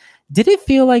wrong. Did it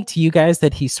feel like to you guys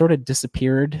that he sort of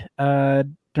disappeared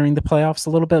during the playoffs a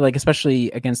little bit, like especially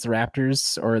against the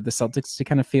Raptors or the Celtics, to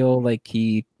kind of feel like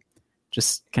he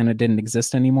just kind of didn't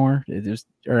exist anymore?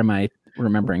 Or am I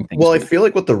remembering things? Well, I feel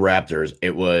like with the Raptors,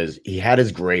 he had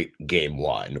his great game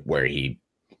 1 where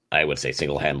I would say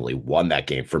single-handedly won that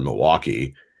game for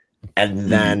Milwaukee, and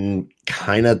then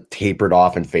kind of tapered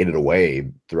off and faded away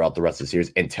throughout the rest of the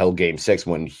series until game 6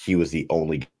 when he was the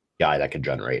only guy that could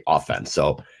generate offense.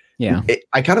 So yeah,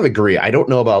 I kind of agree. I don't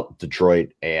know about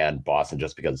Detroit and Boston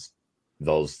just because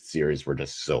those series were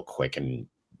just so quick and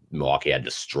Milwaukee had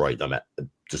destroyed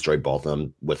both of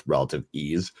them with relative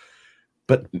ease.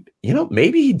 But,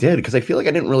 maybe he did, because I feel like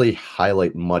I didn't really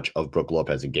highlight much of Brook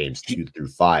Lopez in games 2 through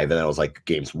 5. And then it was like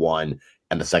games 1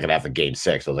 and the second half of game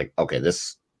 6. I was like, okay,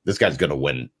 this guy's going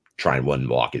to try and win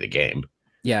Milwaukee the game.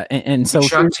 Yeah. And so he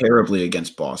shot terribly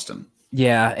against Boston.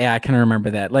 Yeah, I kind of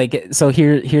remember that. Like, so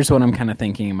here's what I'm kind of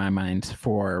thinking in my mind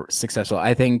for successful.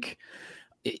 I think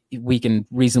we can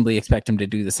reasonably expect him to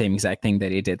do the same exact thing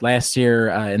that he did last year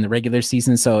in the regular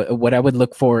season. So what I would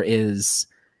look for is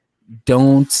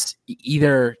don't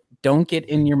get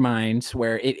in your mind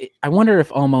where I wonder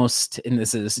if almost, and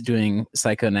this is doing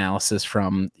psychoanalysis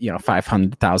from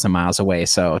 500,000 miles away,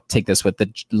 so take this with the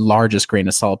largest grain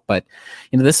of salt, but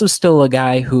this was still a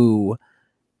guy who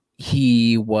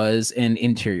he was an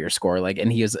interior scorer,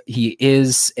 and he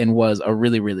is and was a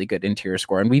really, really good interior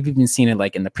scorer. And we've even seen it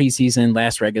like in the preseason,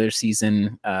 last regular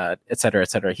season, et cetera,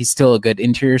 et cetera. He's still a good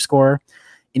interior scorer.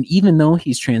 And even though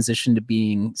he's transitioned to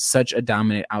being such a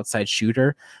dominant outside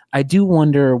shooter, I do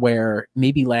wonder where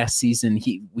maybe last season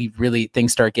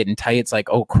things start getting tight. It's like,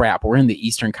 oh crap, we're in the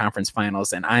Eastern Conference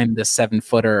Finals and I'm the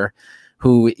 7-footer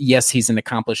who, yes, he's an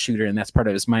accomplished shooter and that's part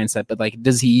of his mindset, but like,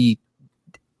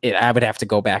 I would have to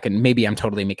go back, and maybe I'm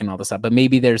totally making all this up, but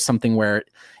maybe there's something where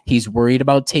he's worried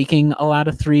about taking a lot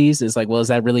of threes. Is like, well, is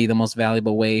that really the most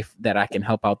valuable way that I can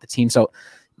help out the team? So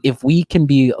if we can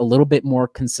be a little bit more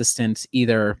consistent,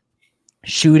 either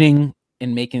shooting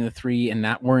and making the 3 and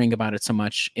not worrying about it so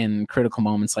much in critical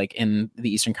moments, like in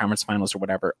the Eastern Conference Finals or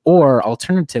whatever, or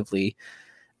alternatively,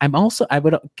 I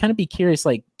would kind of be curious,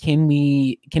 like, can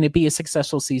it be a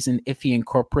successful season if he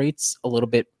incorporates a little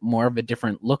bit more of a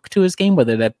different look to his game,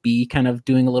 whether that be kind of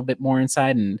doing a little bit more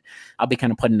inside? And I'll be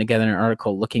kind of putting together an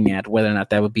article looking at whether or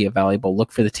not that would be a valuable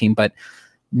look for the team. But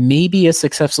maybe a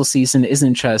successful season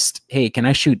isn't just, hey, can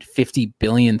I shoot 50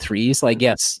 billion threes? Like,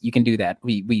 yes, you can do that.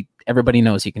 Everybody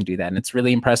knows you can do that. And it's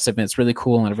really impressive and it's really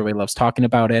cool and everybody loves talking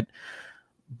about it.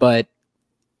 But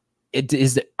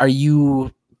are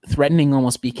you threatening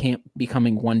almost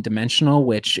becoming one-dimensional,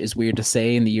 which is weird to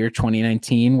say in the year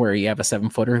 2019 where you have a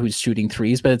 7-footer who's shooting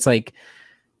threes, but it's like,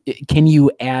 can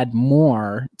you add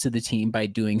more to the team by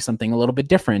doing something a little bit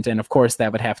different? And of course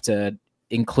that would have to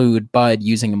include Bud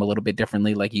using him a little bit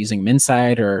differently, like using him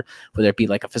inside, or whether it be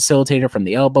like a facilitator from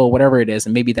the elbow, whatever it is.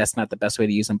 And maybe that's not the best way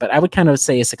to use him, but I would kind of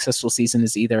say a successful season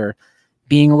is either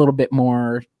being a little bit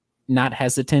more not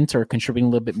hesitant or contributing a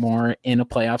little bit more in a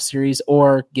playoff series,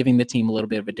 or giving the team a little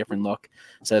bit of a different look.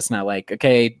 So it's not like,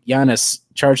 okay, Giannis,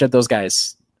 charge at those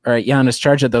guys. All right, Giannis,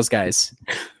 charge at those guys.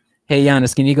 Hey,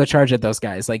 Giannis, can you go charge at those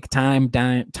guys? Like time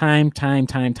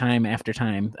after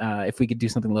time. If we could do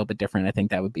something a little bit different, I think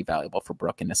that would be valuable for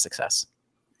Brook and his success.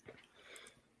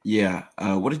 Yeah.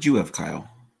 What did you have, Kyle?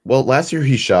 Well, last year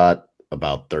he shot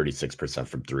about 36%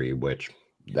 from 3, which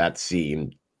that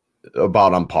seemed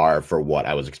about on par for what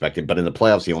I was expecting. But in the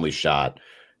playoffs, he only shot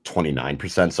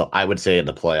 29%. So I would say in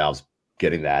the playoffs,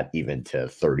 getting that even to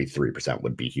 33%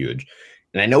 would be huge.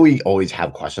 And I know we always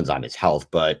have questions on his health,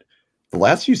 but the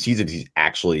last few seasons, he's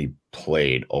actually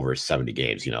played over 70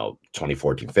 games.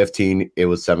 2014-15, it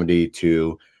was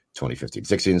 72.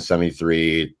 2015-16,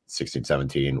 73.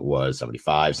 16-17 was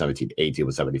 75. 17-18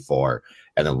 was 74.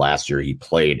 And then last year, he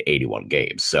played 81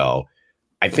 games. So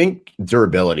I think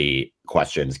durability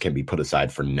questions can be put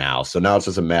aside for now. So now it's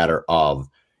just a matter of,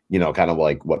 kind of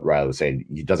like what Riley was saying,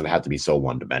 he doesn't have to be so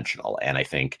one-dimensional. And I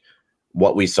think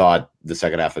what we saw the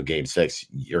second half of Game 6,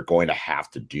 you're going to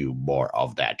have to do more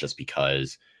of that just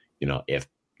because, if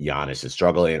Giannis is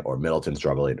struggling or Middleton's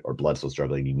struggling or Bledsoe's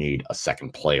struggling, you need a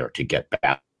second player to get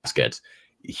baskets.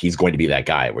 He's going to be that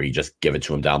guy where you just give it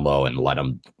to him down low and let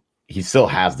him. He still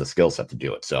has the skill set to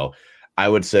do it. So I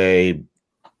would say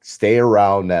stay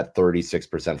around that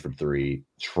 36% from three,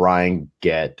 try and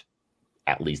get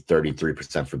at least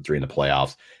 33% from three in the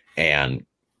playoffs, and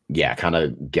kind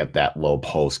of get that low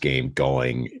post game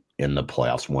going in the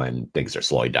playoffs when things are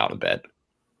slowing down a bit.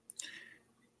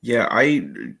 Yeah, I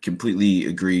completely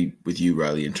agree with you,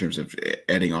 Riley, in terms of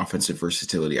adding offensive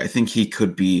versatility. I think he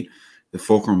could be the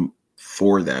fulcrum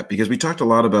for that because we talked a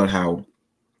lot about how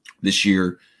this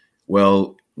year,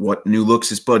 what new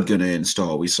looks is Bud going to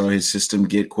install? We saw his system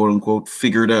get quote unquote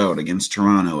figured out against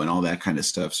Toronto and all that kind of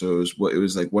stuff. So it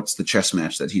was like, what's the chess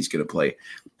match that he's going to play?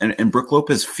 And Brook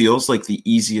Lopez feels like the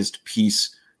easiest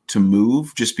piece to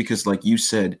move just because, like you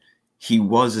said, he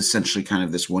was essentially kind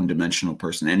of this one-dimensional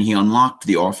person and he unlocked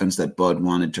the offense that Bud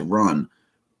wanted to run.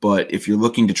 But if you're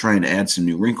looking to try and add some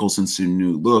new wrinkles and some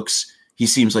new looks, he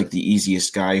seems like the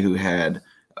easiest guy who had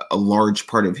a large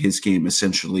part of his game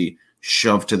essentially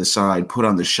shoved to the side, put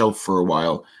on the shelf for a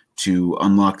while to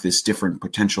unlock this different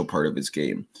potential part of his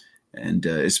game. And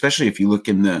especially if you look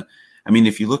in the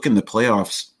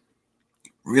playoffs,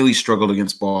 really struggled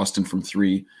against Boston from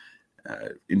three.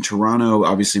 In Toronto,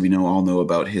 obviously we all know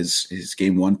about his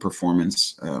game one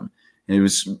performance. And it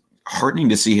was heartening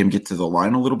to see him get to the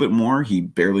line a little bit more. He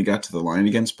barely got to the line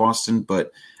against Boston.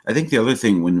 But I think the other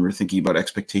thing when we're thinking about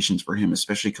expectations for him,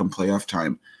 especially come playoff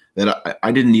time, that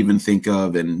I didn't even think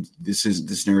of, and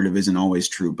this narrative isn't always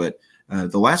true, but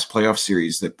the last playoff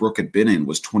series that Brook had been in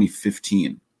was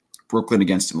 2015, Brooklyn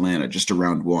against Atlanta, just a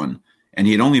round one. And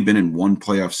he had only been in one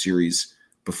playoff series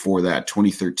before that,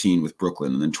 2013 with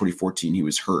Brooklyn, and then 2014 he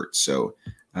was hurt. So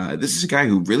this is a guy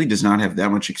who really does not have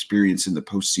that much experience in the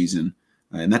postseason,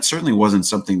 and that certainly wasn't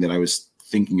something that I was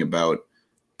thinking about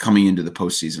coming into the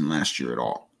postseason last year at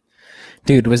all.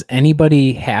 Dude, was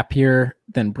anybody happier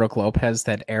than Brook Lopez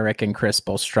that Eric and Chris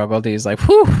both struggled? He's like,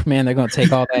 whew, man, they're going to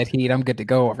take all that heat. I'm good to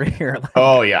go over here.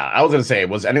 Oh, yeah. I was going to say,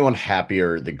 was anyone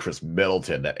happier than Chris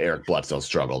Middleton that Eric Bledsoe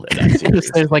struggled in that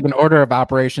series? There's like an order of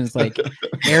operations. Like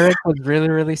Eric was really,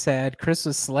 really sad. Chris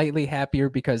was slightly happier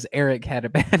because Eric had a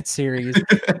bad series.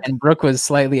 And Brook was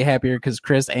slightly happier because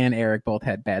Chris and Eric both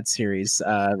had bad series,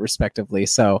 respectively.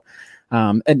 So,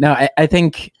 and no, I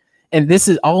think... And this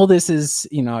is,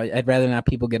 I'd rather not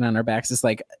people get on our backs. It's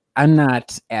like, I'm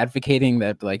not advocating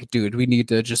that, like, dude, we need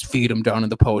to just feed him down in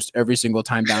the post every single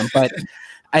time down. But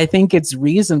I think it's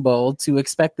reasonable to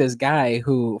expect this guy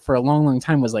who for a long, long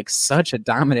time was like such a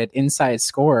dominant inside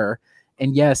scorer.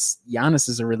 And yes, Giannis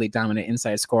is a really dominant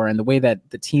inside scorer. And the way that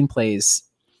the team plays,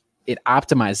 it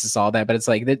optimizes all that. But it's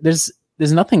like, there's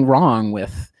nothing wrong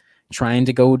with trying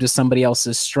to go to somebody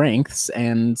else's strengths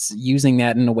and using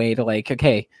that in a way to like,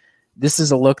 okay, this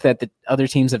is a look that the other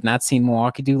teams have not seen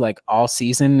Milwaukee do like all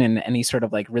season in any sort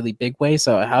of like really big way.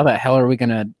 So how the hell are we going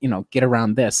to, get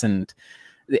around this? And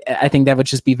I think that would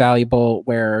just be valuable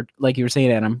where, like you were saying,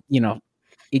 Adam,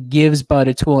 it gives Bud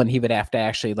a tool and he would have to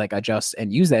actually like adjust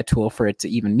and use that tool for it to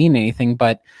even mean anything.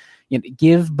 But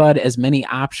give Bud as many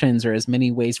options or as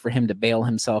many ways for him to bail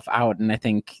himself out. And I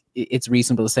think it's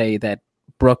reasonable to say that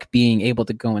Brook being able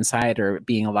to go inside or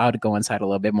being allowed to go inside a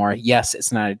little bit more. Yes,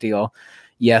 it's not ideal.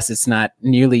 Yes, it's not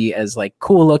nearly as like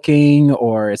cool looking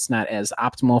or it's not as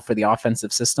optimal for the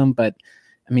offensive system, but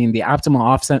I mean, the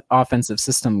optimal offensive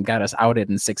system got us outed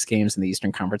in 6 games in the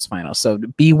Eastern Conference Finals. So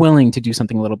be willing to do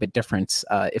something a little bit different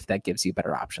if that gives you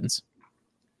better options.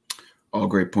 All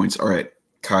great points. All right,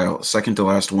 Kyle, second to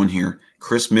last one here.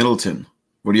 Chris Middleton,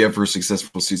 what do you have for a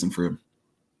successful season for him?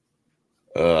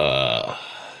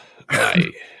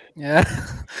 Yeah,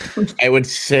 I would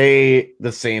say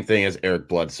the same thing as Eric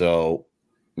Bledsoe.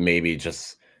 Maybe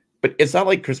just, but it's not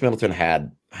like Chris Middleton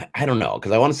had, I don't know,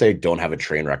 because I want to say don't have a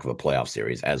train wreck of a playoff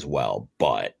series as well,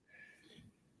 but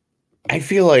I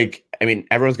feel like, I mean,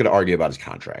 everyone's going to argue about his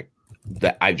contract.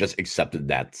 That I've just accepted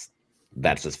that's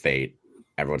his fate.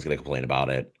 Everyone's going to complain about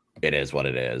it. it is what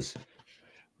it is.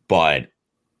 But,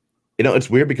 it's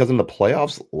weird because in the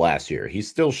playoffs last year, he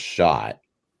still shot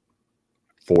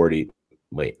 40.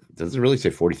 Wait, does it really say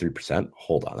 43%?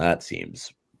 Hold on. That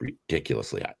seems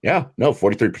ridiculously high. Yeah, no,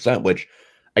 43%, which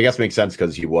I guess makes sense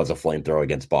because he was a flamethrower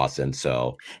against Boston.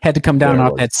 So had to come down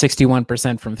off that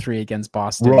 61% from 3 against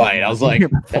Boston. Right. I was like,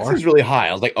 that seems really high.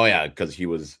 I was like, oh yeah, because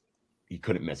he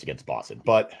couldn't miss against Boston.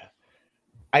 But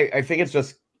I think it's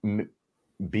just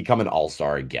become an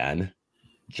all-star again,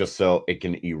 just so it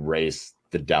can erase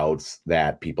the doubts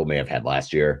that people may have had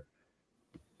last year.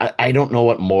 I don't know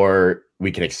what more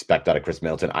we can expect out of Chris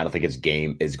Middleton. I don't think his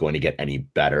game is going to get any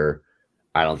better.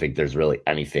 I don't think there's really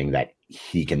anything that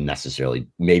he can necessarily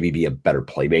maybe be a better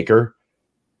playmaker.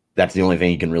 That's the only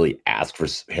thing you can really ask for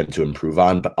him to improve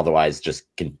on. But otherwise, just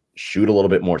can shoot a little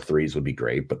bit more threes would be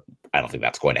great. But I don't think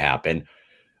that's going to happen.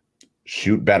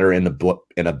 Shoot better in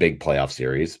a big playoff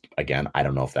series. Again, I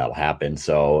don't know if that'll happen.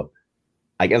 So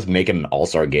I guess making an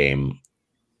all-star game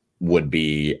would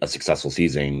be a successful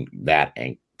season, that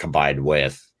and combined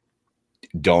with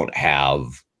don't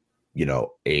have,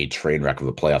 a train wreck of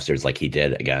a playoff series like he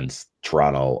did against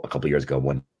Toronto a couple years ago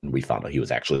when we found out he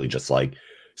was actually just like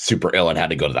super ill and had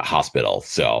to go to the hospital.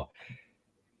 So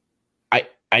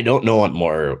I don't know what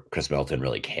more Chris Middleton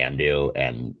really can do,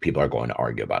 and people are going to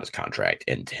argue about his contract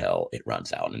until it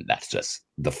runs out, and that's just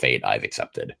the fate I've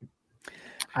accepted.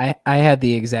 I had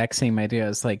the exact same idea.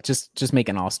 It's like just make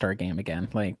an all-star game again.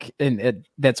 Like, and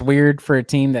that's weird for a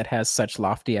team that has such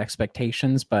lofty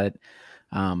expectations, but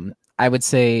I would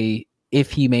say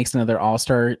if he makes another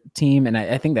all-star team, and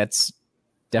I think that's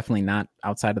definitely not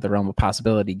outside of the realm of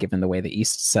possibility given the way the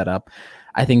East is set up,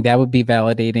 I think that would be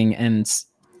validating. And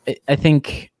I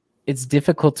think it's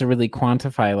difficult to really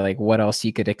quantify like what else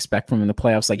you could expect from him in the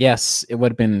playoffs. Like, yes, it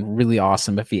would have been really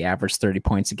awesome if he averaged 30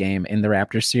 points a game in the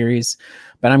Raptors series,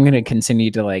 but I'm going to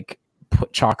continue to like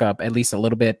chalk up at least a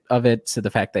little bit of it to the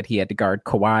fact that he had to guard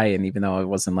Kawhi. And even though it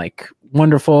wasn't like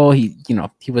wonderful, he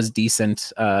was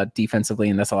decent defensively,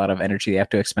 and that's a lot of energy they have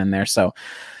to expend there. So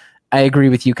I agree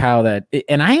with you, Kyle,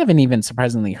 and I haven't even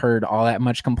surprisingly heard all that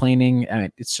much complaining. I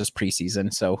mean, it's just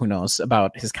preseason, so who knows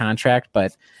about his contract,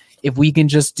 but if we can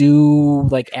just do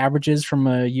like averages from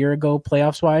a year ago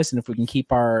playoffs wise, and if we can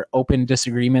keep our open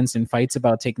disagreements and fights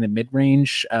about taking the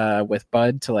mid-range with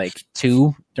Bud to like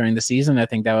 2 during the season, I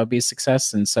think that would be a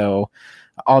success. And so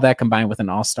all that combined with an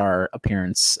all-star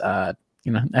appearance, I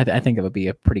think it would be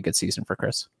a pretty good season for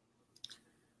Chris.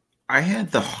 I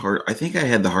think I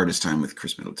had the hardest time with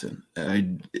Chris Middleton.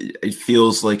 It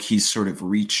feels like he's sort of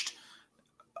reached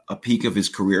a peak of his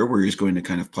career where he's going to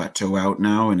kind of plateau out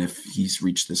now. And if he's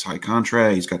reached this high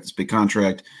contract, he's got this big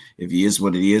contract. If he is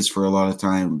what he is for a lot of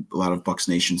time, a lot of Bucks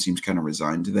Nation seems kind of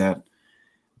resigned to that.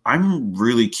 I'm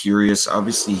really curious.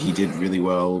 Obviously, he did really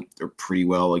well or pretty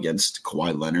well against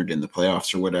Kawhi Leonard in the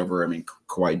playoffs or whatever. I mean,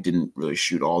 Kawhi didn't really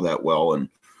shoot all that well, and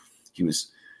he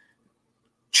was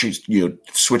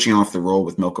switching off the role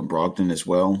with Malcolm Brogdon as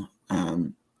well.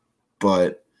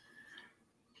 But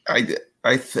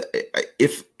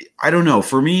I don't know.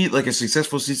 For me, like a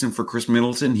successful season for Chris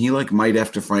Middleton, he like might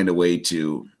have to find a way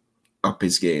to up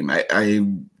his game.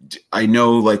 I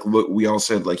know, like what we all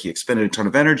said, like he expended a ton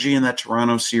of energy in that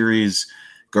Toronto series,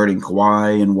 guarding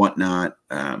Kawhi and whatnot.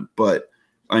 But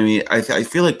I mean, I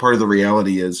feel like part of the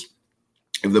reality is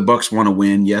if the Bucks want to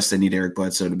win, yes, they need Eric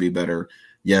Bledsoe to be better.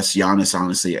 Yes, Giannis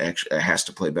honestly actually has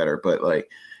to play better. But like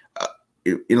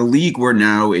in a league where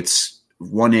now it's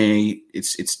 1A,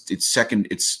 it's second,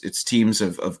 it's teams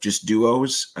of just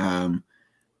duos.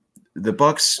 The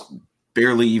Bucks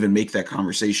barely even make that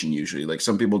conversation usually. Like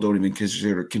some people don't even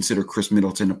consider Chris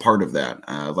Middleton a part of that.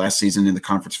 Last season in the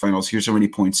conference finals, here's how many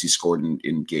points he scored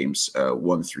in games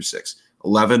 1 through 6: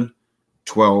 11,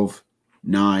 12,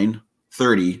 9,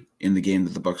 30 in the game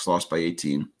that the Bucks lost by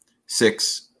 18,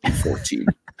 6, and 14.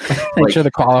 Make sure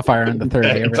the qualifier in the 30.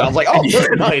 It sounds like, oh,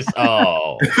 very nice.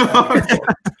 Oh.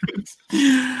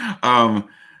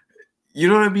 You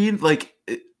know what I mean? Like,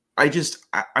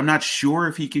 I'm not sure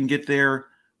if he can get there,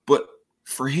 but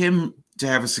for him to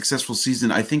have a successful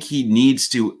season, I think he needs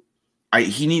to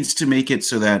make it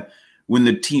so that when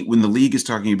the league is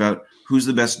talking about who's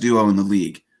the best duo in the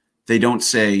league, they don't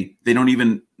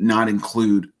even not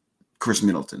include Chris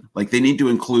Middleton. Like, they need to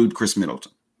include Chris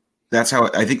Middleton.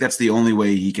 I think that's the only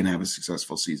way he can have a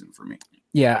successful season for me.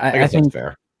 Yeah, I think that's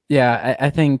fair. Yeah, I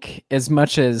think as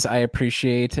much as I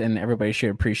appreciate, and everybody should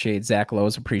appreciate Zach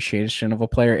Lowe's appreciation of a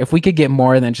player, if we could get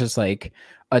more than just like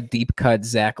a deep cut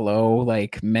Zach Lowe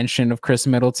like mention of Chris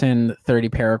Middleton, 30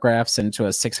 paragraphs into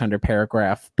a 600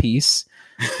 paragraph piece,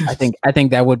 I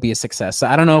think that would be a success. So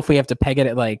I don't know if we have to peg it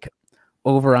at like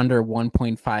over under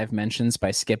 1.5 mentions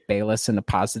by Skip Bayless in a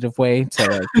positive way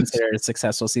to consider it a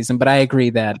successful season. But I agree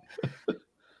that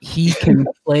he can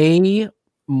play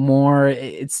more.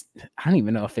 I don't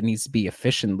even know if it needs to be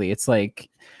efficiently. It's like,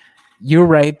 you're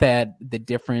right that the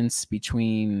difference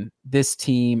between this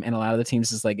team and a lot of the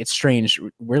teams is like, it's strange.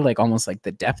 We're like almost like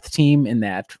the depth team in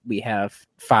that we have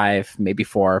 5, maybe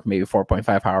 4, maybe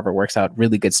 4.5, however it works out,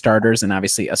 really good starters, and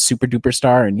obviously a super duper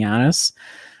star in Giannis.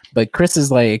 But Chris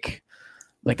is like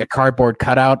a cardboard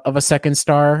cutout of a second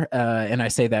star. And I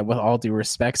say that with all due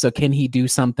respect. So can he do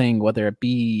something, whether it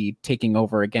be taking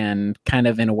over again, kind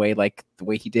of in a way like the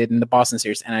way he did in the Boston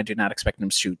series? And I do not expect him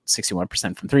to shoot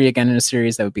 61% from 3 again in a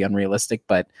series. That would be unrealistic.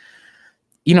 But,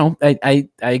 I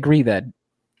agree that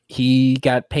he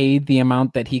got paid the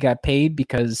amount that he got paid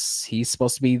because he's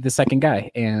supposed to be the second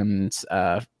guy. And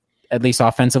at least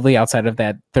offensively, outside of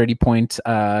that 30-point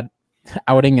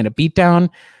outing and a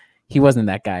beatdown, he wasn't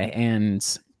that guy.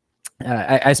 And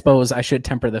I suppose I should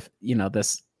temper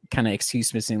this kind of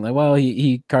excuse missing, like, well,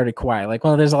 he guarded Kawhi. Like,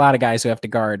 well, there's a lot of guys who have to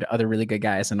guard other really good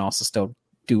guys and also still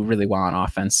do really well on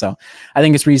offense. So I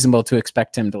think it's reasonable to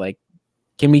expect him to, like,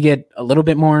 can we get a little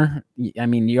bit more? I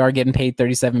mean, you are getting paid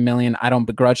 $37 million. I don't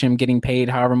begrudge him getting paid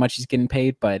however much he's getting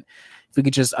paid, but if we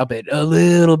could just up it a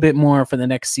little bit more for the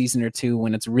next season or two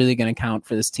when it's really going to count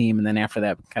for this team. And then after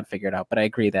that, we kind of figure it out. But I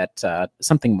agree that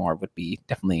something more would be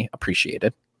definitely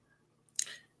appreciated.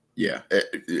 Yeah.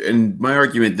 And my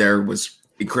argument there was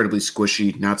incredibly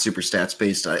squishy, not super stats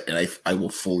based. I will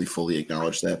fully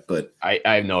acknowledge that. But I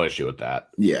have no issue with that.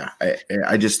 Yeah.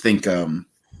 I just think there's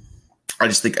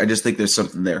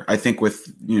something there. I think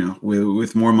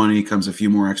with more money comes a few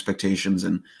more expectations.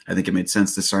 And I think it made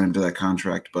sense to sign him to that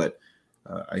contract. But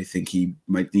I think he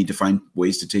might need to find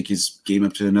ways to take his game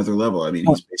up to another level. I mean,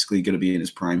 he's basically going to be in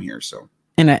his prime here. So,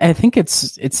 and I think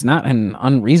it's not an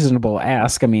unreasonable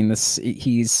ask. I mean,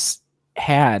 he's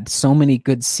had so many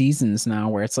good seasons now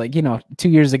where it's like, 2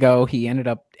 years ago, he ended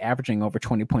up averaging over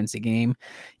 20 points a game.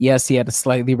 Yes, he had a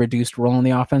slightly reduced role in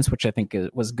the offense, which I think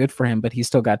was good for him, but he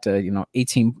still got to,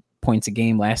 18 points a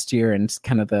game last year, and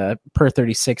kind of the per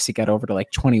 36, he got over to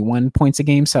like 21 points a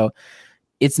game. So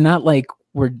it's not like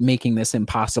we're making this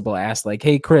impossible ask, like,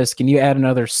 hey, Chris, can you add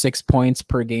another 6 points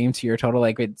per game to your total?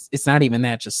 Like, it's not even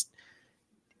that,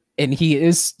 and he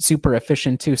is super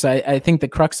efficient too. So I think the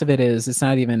crux of it is, it's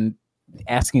not even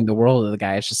asking the world of the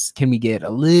guy. It's just, can we get a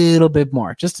little bit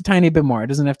more, just a tiny bit more? It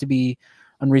doesn't have to be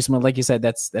unreasonable. Like you said,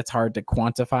 that's hard to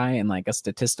quantify in like a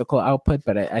statistical output,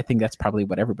 but I think that's probably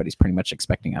what everybody's pretty much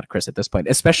expecting out of Chris at this point,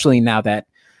 especially now that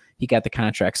he got the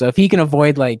contract. So if he can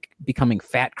avoid like becoming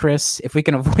Fat Chris, if we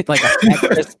can avoid like a Fat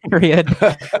Chris period,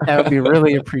 that would be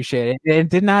really appreciated. It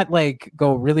did not like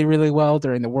go really, really well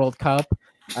during the World Cup.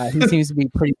 He seems to be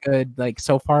pretty good like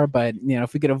so far, but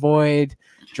if we could avoid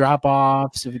drop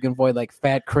offs, if we can avoid like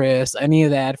Fat Chris, any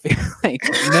of that, like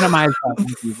minimize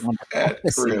that. Fat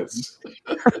Chris.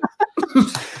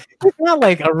 He's not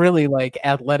like a really like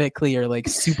athletically or like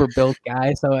super built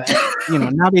guy. So, now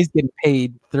that he's getting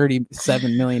paid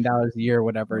 $37 million a year or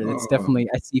whatever, it's definitely,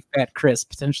 I see Fat Chris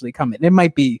potentially coming. It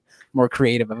might be more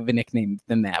creative of a nickname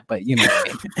than that, but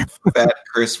Fat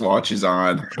Chris watches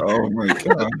on. Oh my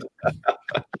God.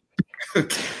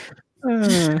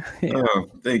 Yeah. Oh,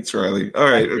 thanks, Riley.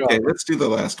 All right. Okay. Let's do the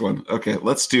last one. Okay.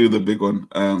 Let's do the big one.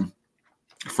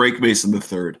 Frank Mason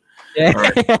III. Yeah.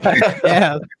 Right.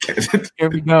 Yeah. Here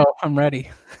we go. I'm ready.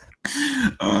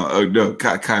 No,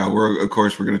 Kyle, we're going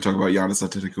to talk about Giannis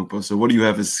Antetokounmpo. So what do you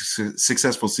have as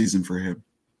successful season for him?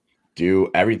 Do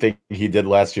everything he did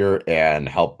last year and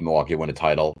help Milwaukee win a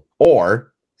title,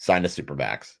 or sign a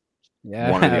Supermax.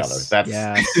 Yeah. One or the other. That's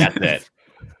it.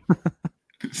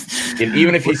 And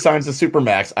even if he signs the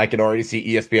Supermax, I can already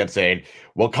see ESPN saying,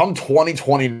 well, come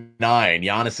 2029,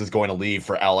 Giannis is going to leave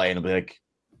for LA, and I'll be like,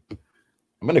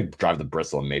 I'm going to drive the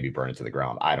Bristol and maybe burn it to the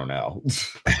ground. I don't know.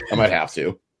 I might have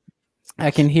to. I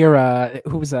can hear I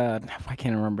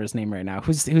can't remember his name right now.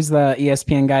 Who's the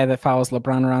ESPN guy that follows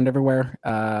LeBron around everywhere?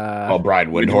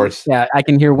 Brian Windhorst. Yeah, I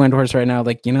can hear Windhorst right now.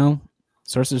 Like,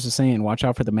 sources are saying, watch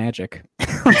out for the Magic.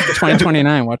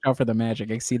 2029, watch out for the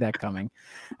Magic. I see that coming.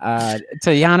 To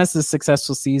Giannis'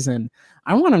 successful season,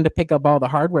 I want him to pick up all the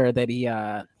hardware that he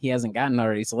hasn't gotten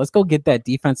already. So let's go get that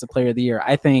Defensive Player of the Year.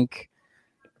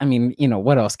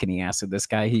 What else can he ask of this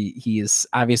guy? He is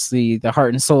obviously the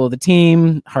heart and soul of the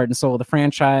team, heart and soul of the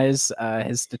franchise.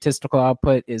 His statistical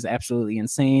output is absolutely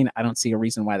insane. I don't see a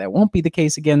reason why that won't be the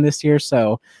case again this year.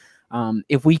 So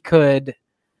if we could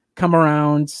come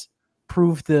around,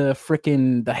 prove the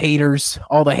haters,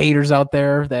 all the haters out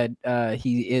there, that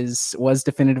he was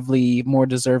definitively more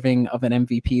deserving of an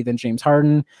MVP than James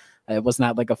Harden. It was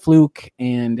not like a fluke,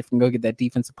 and if we can go get that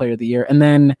defensive player of the year. And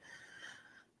then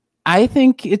I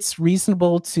think it's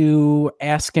reasonable to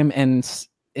ask him, and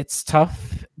it's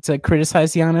tough to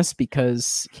criticize Giannis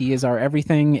because he is our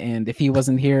everything. And if he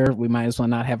wasn't here, we might as well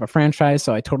not have a franchise.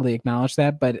 So I totally acknowledge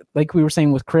that. But like we were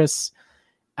saying with Chris,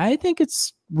 I think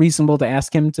it's reasonable to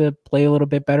ask him to play a little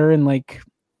bit better in like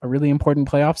a really important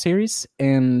playoff series.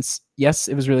 And yes,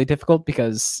 it was really difficult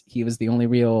because he was the only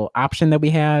real option that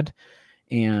we had.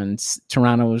 And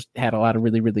Toronto had a lot of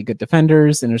really, really good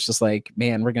defenders. And it's just like,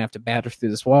 man, we're going to have to batter through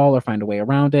this wall or find a way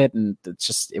around it. And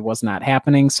it was not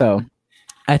happening. So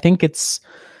I think it's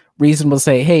reasonable to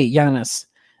say, hey, Giannis,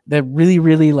 the really,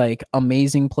 really like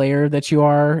amazing player that you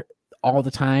are all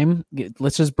the time,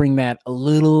 let's just bring that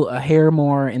a hair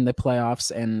more in the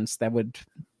playoffs. And that would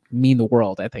mean the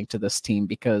world, I think, to this team,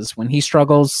 because when he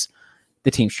struggles,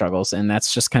 the team struggles. And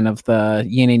that's just kind of the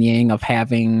yin and yang of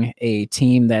having a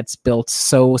team that's built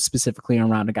so specifically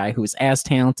around a guy who is as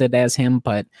talented as him.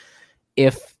 But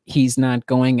if he's not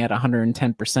going at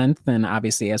 110%, then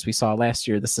obviously, as we saw last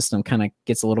year, the system kind of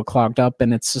gets a little clogged up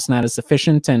and it's just not as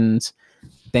efficient. And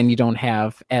then you don't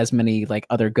have as many like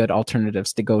other good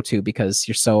alternatives to go to because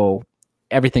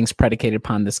everything's predicated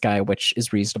upon this guy, which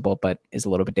is reasonable, but is a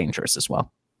little bit dangerous as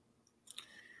well.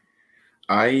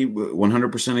 I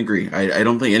 100% agree. I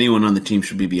don't think anyone on the team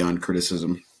should be beyond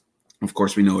criticism. Of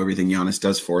course, we know everything Giannis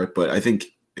does for it, but I think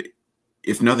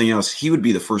if nothing else, he would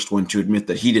be the first one to admit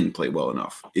that he didn't play well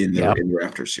enough in the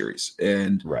Raptors series.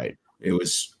 And it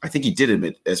was, I think he did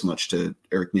admit as much to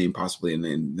Eric Nehm possibly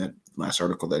in that last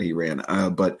article that he ran.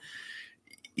 But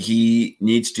he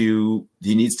needs to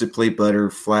play better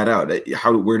flat out.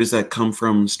 Where does that come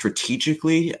from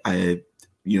strategically? I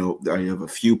have a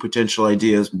few potential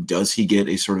ideas. Does he get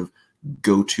a sort of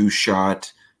go-to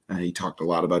shot? He talked a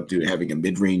lot about having a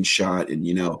mid-range shot. And,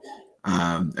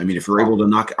 if you're able to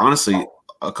knock, honestly,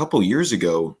 a couple years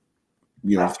ago,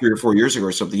 3 or 4 years ago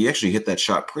or something, he actually hit that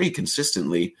shot pretty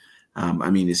consistently.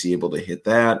 Is he able to hit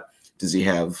that? Does he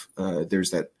have,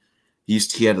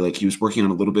 he was working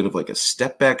on a little bit of like a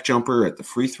step back jumper at the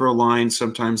free throw line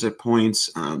sometimes at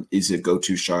points. Is it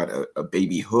go-to shot a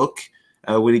baby hook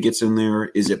when he gets in there?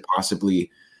 Is it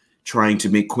possibly trying to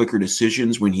make quicker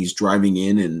decisions when he's driving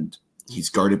in and he's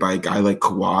guarded by a guy like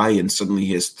Kawhi and suddenly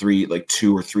he has 2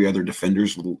 or 3 other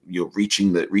defenders,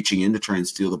 reaching in to try and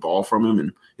steal the ball from him?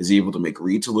 And is he able to make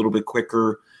reads a little bit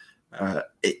quicker?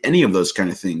 Any of those kind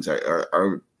of things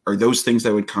are those things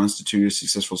that would constitute a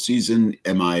successful season?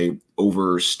 Am I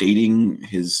overstating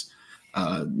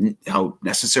how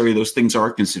necessary those things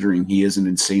are, considering he is an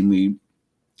insanely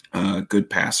good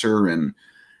passer and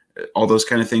all those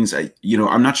kind of things?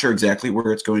 I'm not sure exactly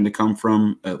where it's going to come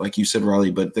from, like you said,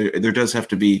 Raleigh, but there does have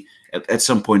to be at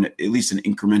some point at least an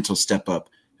incremental step up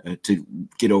to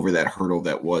get over that hurdle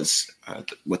that was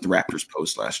what the Raptors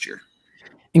posed last year.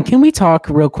 And can we talk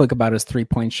real quick about his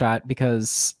 3-point shot?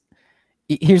 Because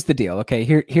here's the deal. Okay,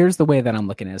 here's the way that I'm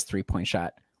looking at his 3-point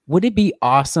shot. Would it be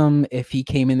awesome if he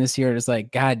came in this year and was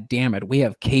like, God damn it, we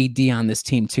have KD on this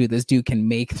team too. This dude can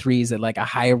make threes at like a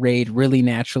high rate really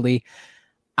naturally.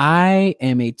 I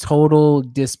am a total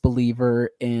disbeliever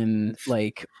in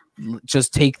like,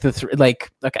 just take the three. Like,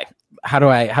 okay, how do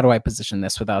I position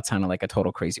this without sounding like a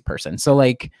total crazy person? So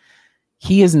like,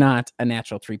 he is not a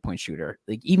natural 3-point shooter.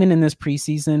 Like even in this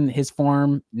preseason, his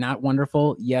form, not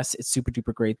wonderful. Yes, it's super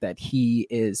duper great that he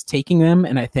is taking them.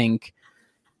 And I think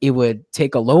it would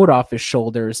take a load off his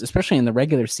shoulders, especially in the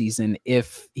regular season,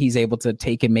 if he's able to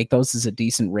take and make those as a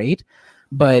decent rate.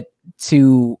 But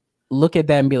to look at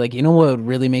that and be like, what would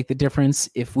really make the difference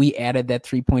if we added that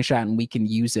 3-point shot and we can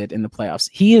use it in the playoffs?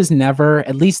 He is never,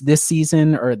 at least this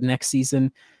season or the next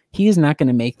season, he is not going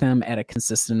to make them at a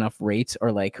consistent enough rate or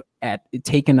like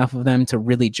take enough of them to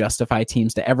really justify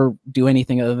teams to ever do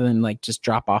anything other than like just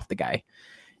drop off the guy.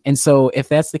 And so if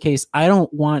that's the case, I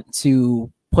don't want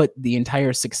to put the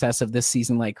entire success of this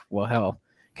season like, well, hell,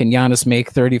 can Giannis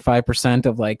make 35%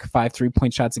 of like 5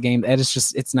 3-point shots a game? That is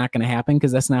just, it's not going to happen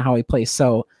because that's not how he plays.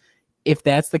 So if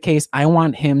that's the case, I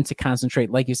want him to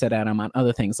concentrate, like you said, Adam, on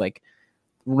other things, like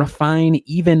refine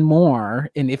even more.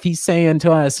 And if he's saying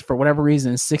to us for whatever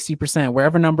reason 60%,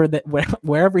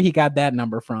 wherever he got that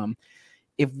number from,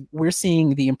 if we're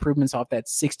seeing the improvements off that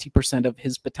 60% of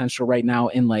his potential right now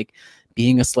in like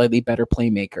being a slightly better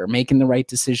playmaker, making the right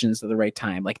decisions at the right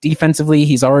time, like defensively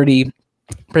he's already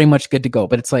pretty much good to go.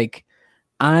 But it's like,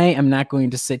 I am not going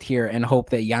to sit here and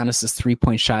hope that Giannis's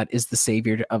 3-point shot is the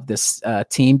savior of this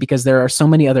team, because there are so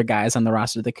many other guys on the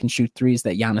roster that can shoot threes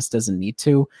that Giannis doesn't need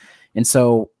to. And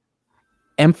so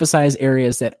emphasize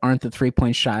areas that aren't the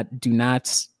 3-point shot. Do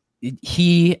not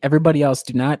everybody else,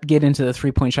 do not get into the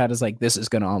 3-point shot as like, this is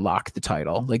going to unlock the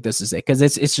title. Like, this is it. Cause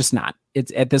it's just not,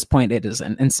 it's at this point it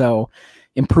isn't. And so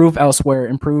improve elsewhere,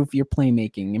 improve your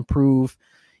playmaking, improve,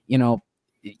 you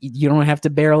don't have to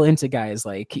barrel into guys.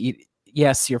 Like,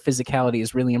 yes, your physicality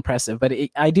is really impressive, but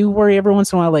I do worry every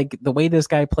once in a while, like the way this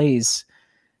guy plays,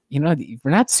 we're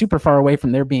not super far away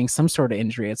from there being some sort of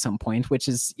injury at some point, which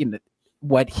is,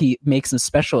 what he makes him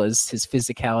special is his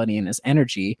physicality and his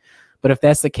energy. But if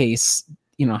that's the case,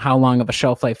 how long of a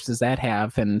shelf life does that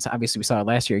have? And obviously we saw it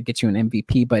last year, it gets you an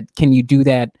MVP, but can you do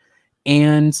that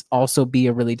and also be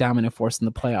a really dominant force in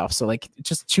the playoffs? So like,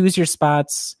 just choose your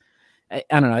spots. I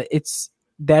don't know. It's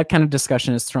that kind of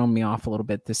discussion has thrown me off a little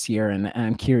bit this year. And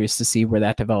I'm curious to see where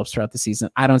that develops throughout the season.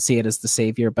 I don't see it as the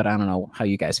savior, but I don't know how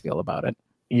you guys feel about it.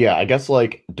 Yeah, I guess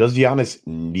like, does Giannis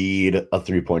need a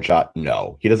 3-point shot?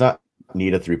 No, he does not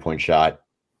need a 3-point shot.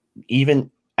 Even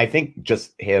I think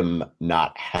just him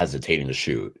not hesitating to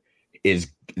shoot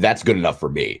that's good enough for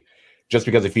me. Just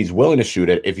because if he's willing to shoot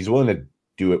it, if he's willing to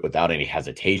do it without any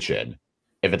hesitation,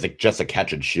 if it's just a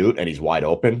catch and shoot and he's wide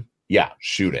open, yeah,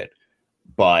 shoot it.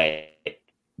 But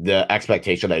the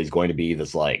expectation that he's going to be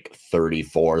this like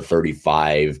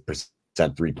 35%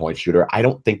 3-point shooter, I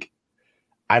don't think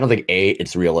A,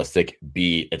 it's realistic,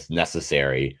 B, it's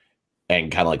necessary. And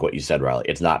kind of like what you said, Riley,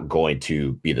 it's not going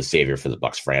to be the savior for the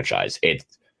Bucks franchise.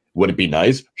 Would it be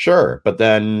nice? Sure. But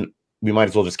then we might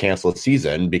as well just cancel the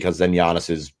season, because then Giannis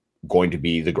is going to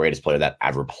be the greatest player that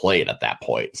ever played at that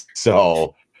point.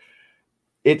 So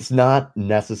it's not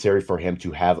necessary for him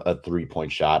to have a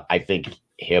 3-point shot. I think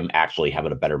him actually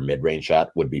having a better mid-range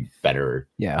shot would be better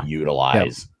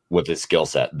utilized with his skill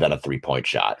set than a 3-point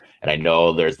shot. And I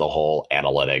know there's the whole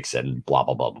analytics and blah,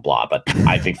 blah, blah, blah, blah. But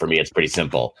I think for me, it's pretty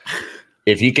simple.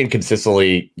 If he can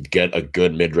consistently get a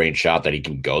good mid-range shot that he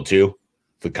can go to,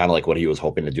 kind of like what he was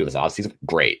hoping to do this offseason,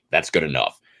 great. That's good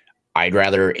enough. I'd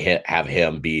rather have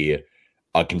him be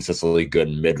a consistently good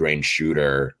mid-range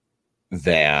shooter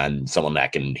than someone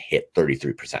that can hit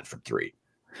 33% from 3.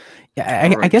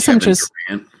 Yeah, I guess I'm just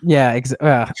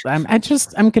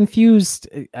I'm confused.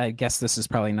 I guess this is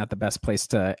probably not the best place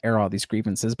to air all these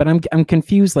grievances, but I'm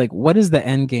confused. Like, what is the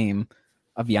end game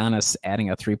of Giannis adding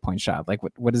a 3-point shot? Like,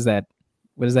 what does that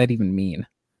even mean?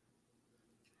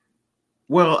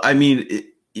 Well, I mean,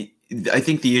 I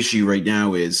think the issue right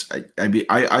now is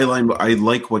I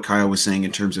like what Kyle was saying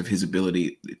in terms of his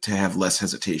ability to have less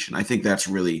hesitation. I think that's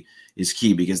really is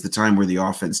key, because the time where the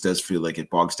offense does feel like it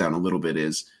bogs down a little bit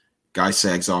is guy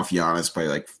sags off Giannis by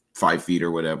like 5 feet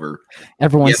or whatever.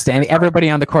 Everyone's standing. Everybody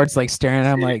on the court's like staring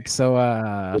at him like, so what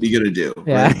are you gonna do?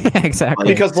 Yeah, right? exactly.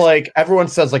 Because like everyone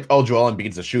says like, oh, Joel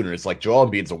Embiid's a shooter. It's like Joel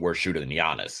Embiid's a worse shooter than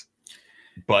Giannis.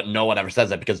 But no one ever says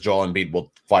that, because Joel Embiid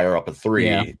will fire up a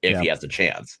 3 if he has a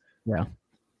chance. Yeah.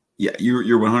 Yeah,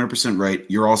 you're 100% right.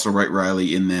 You're also right,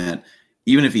 Riley, in that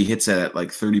even if he hits it at like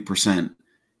 30%,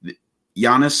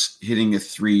 Giannis hitting a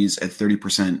threes at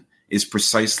 30% is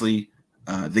precisely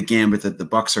the gambit that the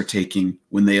Bucks are taking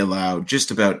when they allow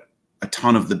just about a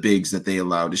ton of the bigs that they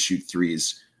allow to shoot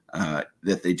threes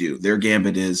that they do. Their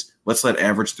gambit is, let's let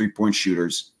average 3-point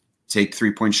shooters take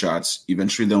 3-point shots.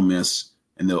 Eventually they'll miss,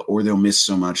 and they'll miss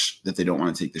so much that they don't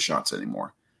want to take the shots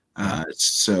anymore.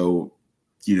 So,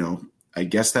 I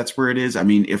guess that's where it is. I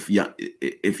mean, if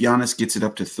Giannis gets it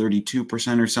up to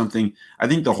 32% or something, I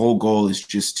think the whole goal is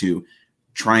just to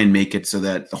try and make it so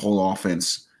that the whole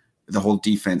offense, the whole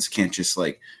defense can't just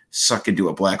like suck into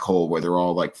a black hole where they're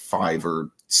all like 5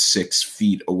 or 6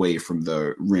 feet away from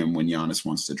the rim when Giannis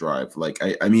wants to drive. Like,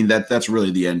 I mean, that's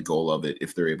really the end goal of it.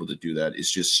 If they're able to do that,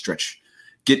 is just stretch,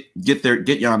 get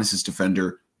Giannis's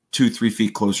defender 2-3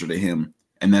 feet closer to him.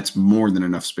 And that's more than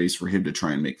enough space for him to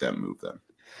try and make that move then.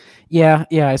 Yeah,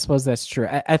 I suppose that's true.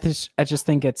 I just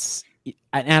think it's,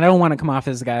 and I don't want to come off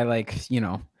as a guy like,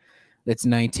 it's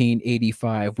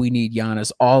 1985. We need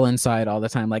Giannis all inside all the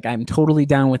time. Like, I'm totally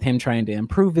down with him trying to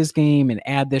improve his game and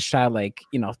add this shot. Like,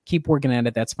 keep working at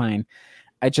it. That's fine.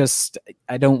 I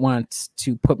don't want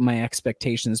to put my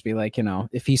expectations be like,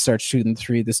 if he starts shooting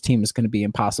 3, this team is going to be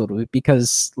impossible to,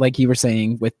 because like you were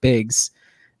saying with bigs,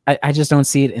 I just don't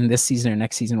see it in this season or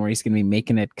next season where he's going to be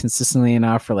making it consistently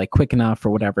enough or like quick enough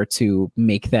or whatever to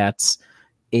make that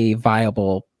a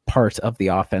viable part of the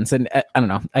offense. And I don't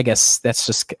know, I guess that's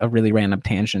just a really random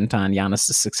tangent on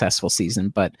Giannis' successful season,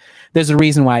 but there's a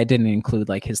reason why I didn't include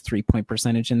like his 3-point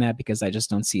percentage in that, because I just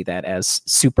don't see that as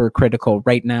super critical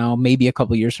right now. Maybe a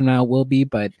couple years from now it will be,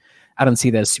 but I don't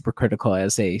see that as super critical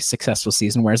as a successful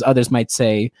season. Whereas others might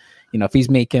say, if he's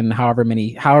making however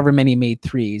many made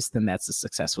threes, then that's a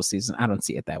successful season. I don't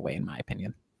see it that way, in my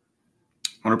opinion.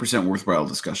 100% worthwhile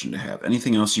discussion to have.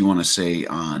 Anything else you want to say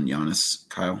on Giannis,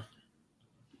 Kyle?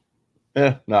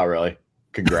 Not really.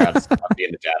 Congrats on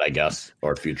being a dad, I guess,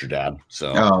 or future dad.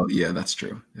 So, Oh, yeah, that's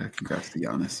true. Yeah, congrats to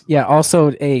Giannis. Yeah.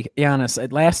 Also,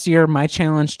 Giannis, last year, my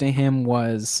challenge to him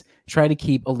was try to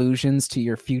keep allusions to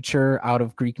your future out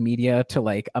of Greek media to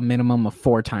like a minimum of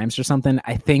 4 times or something.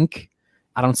 I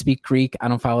don't speak Greek. I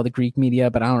don't follow the Greek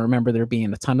media, but I don't remember there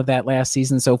being a ton of that last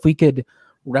season. So if we could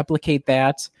replicate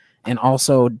that, and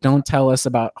also don't tell us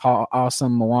about how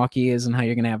awesome Milwaukee is and how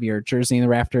you're going to have your jersey in the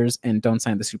rafters, and don't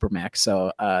sign the Supermax.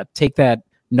 So take that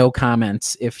no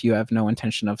comments if you have no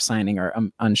intention of signing or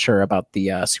unsure about the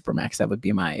Supermax. That would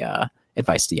be my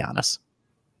advice to Giannis.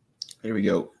 There we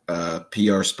go.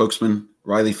 PR spokesman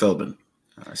Riley Feldman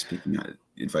speaking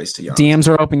advice to Giannis. DMs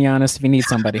are open, Giannis, if you need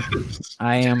somebody.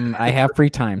 I have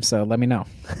free time, so let me know.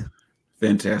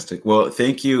 Fantastic. Well,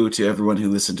 thank you to everyone who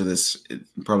listened to this. It's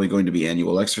probably going to be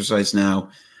annual exercise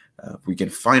now. We can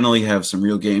finally have some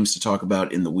real games to talk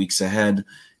about in the weeks ahead.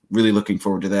 Really looking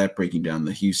forward to that, breaking down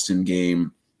the Houston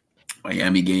game,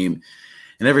 Miami game,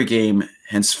 and every game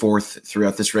henceforth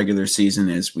throughout this regular season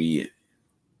as we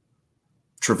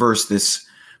traverse this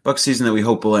Bucks season that we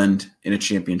hope will end in a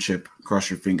championship.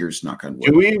 Cross your fingers, knock on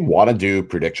wood. do we want to do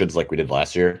predictions like we did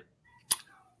last year?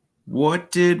 What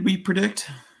did we predict?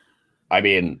 I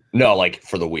mean, no, like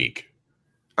for the week.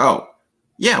 Oh,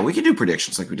 yeah, we can do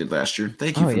predictions like we did last year.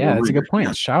 Thank you. Oh, yeah, that's a good point.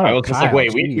 Yeah. Shout out. I was just Kyle,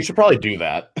 like, wait, we should probably do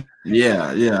that.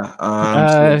 Yeah.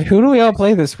 Who do we all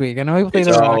play this week? I know we played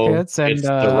the Rockets and it's the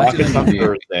Rockets on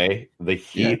Thursday, the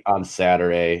Heat on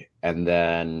Saturday, and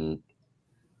then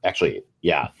actually,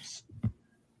 yeah.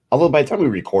 Although by the time we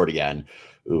record again,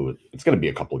 it's gonna be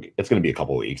a couple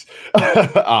weeks.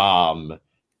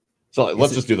 So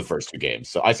let's just do the first 2 games.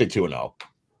 So I say 2-0.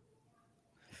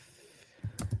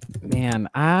 Man,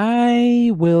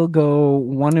 I will go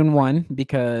 1-1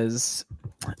 because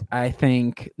I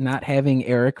think not having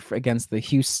Eric against the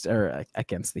Houston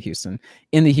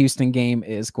in the Houston game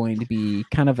is going to be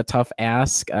kind of a tough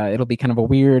ask. It'll be kind of a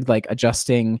weird, like,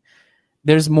 adjusting.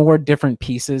 There's more different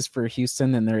pieces for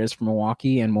Houston than there is for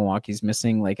Milwaukee, and Milwaukee's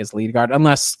missing like his lead guard,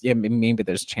 unless maybe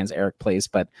there's a chance Eric plays.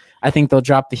 But I think they'll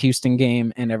drop the Houston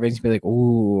game, and everybody's gonna be like,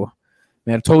 "Ooh,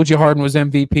 man, I told you Harden was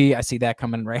MVP." I see that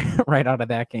coming right out of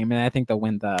that game, and I think they'll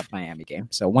win the Miami game.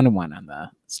 So 1-1 on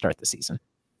the start of the season.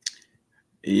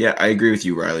 Yeah, I agree with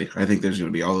you, Riley. I think there's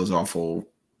going to be all those awful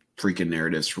freaking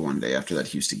narratives for one day after that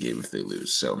Houston game if they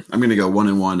lose. So I'm going to go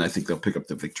 1-1. I think they'll pick up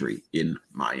the victory in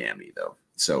Miami, though.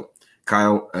 So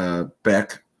Kyle,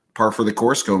 back par for the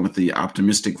course, going with the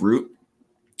optimistic route,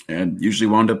 and usually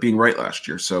wound up being right last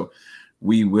year. So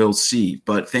we will see.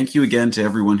 But thank you again to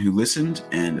everyone who listened,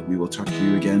 and we will talk to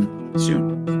you again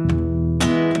soon.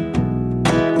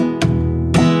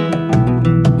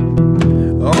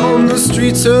 On the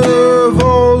streets of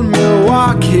old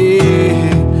Milwaukee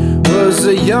was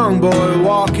a young boy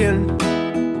walking.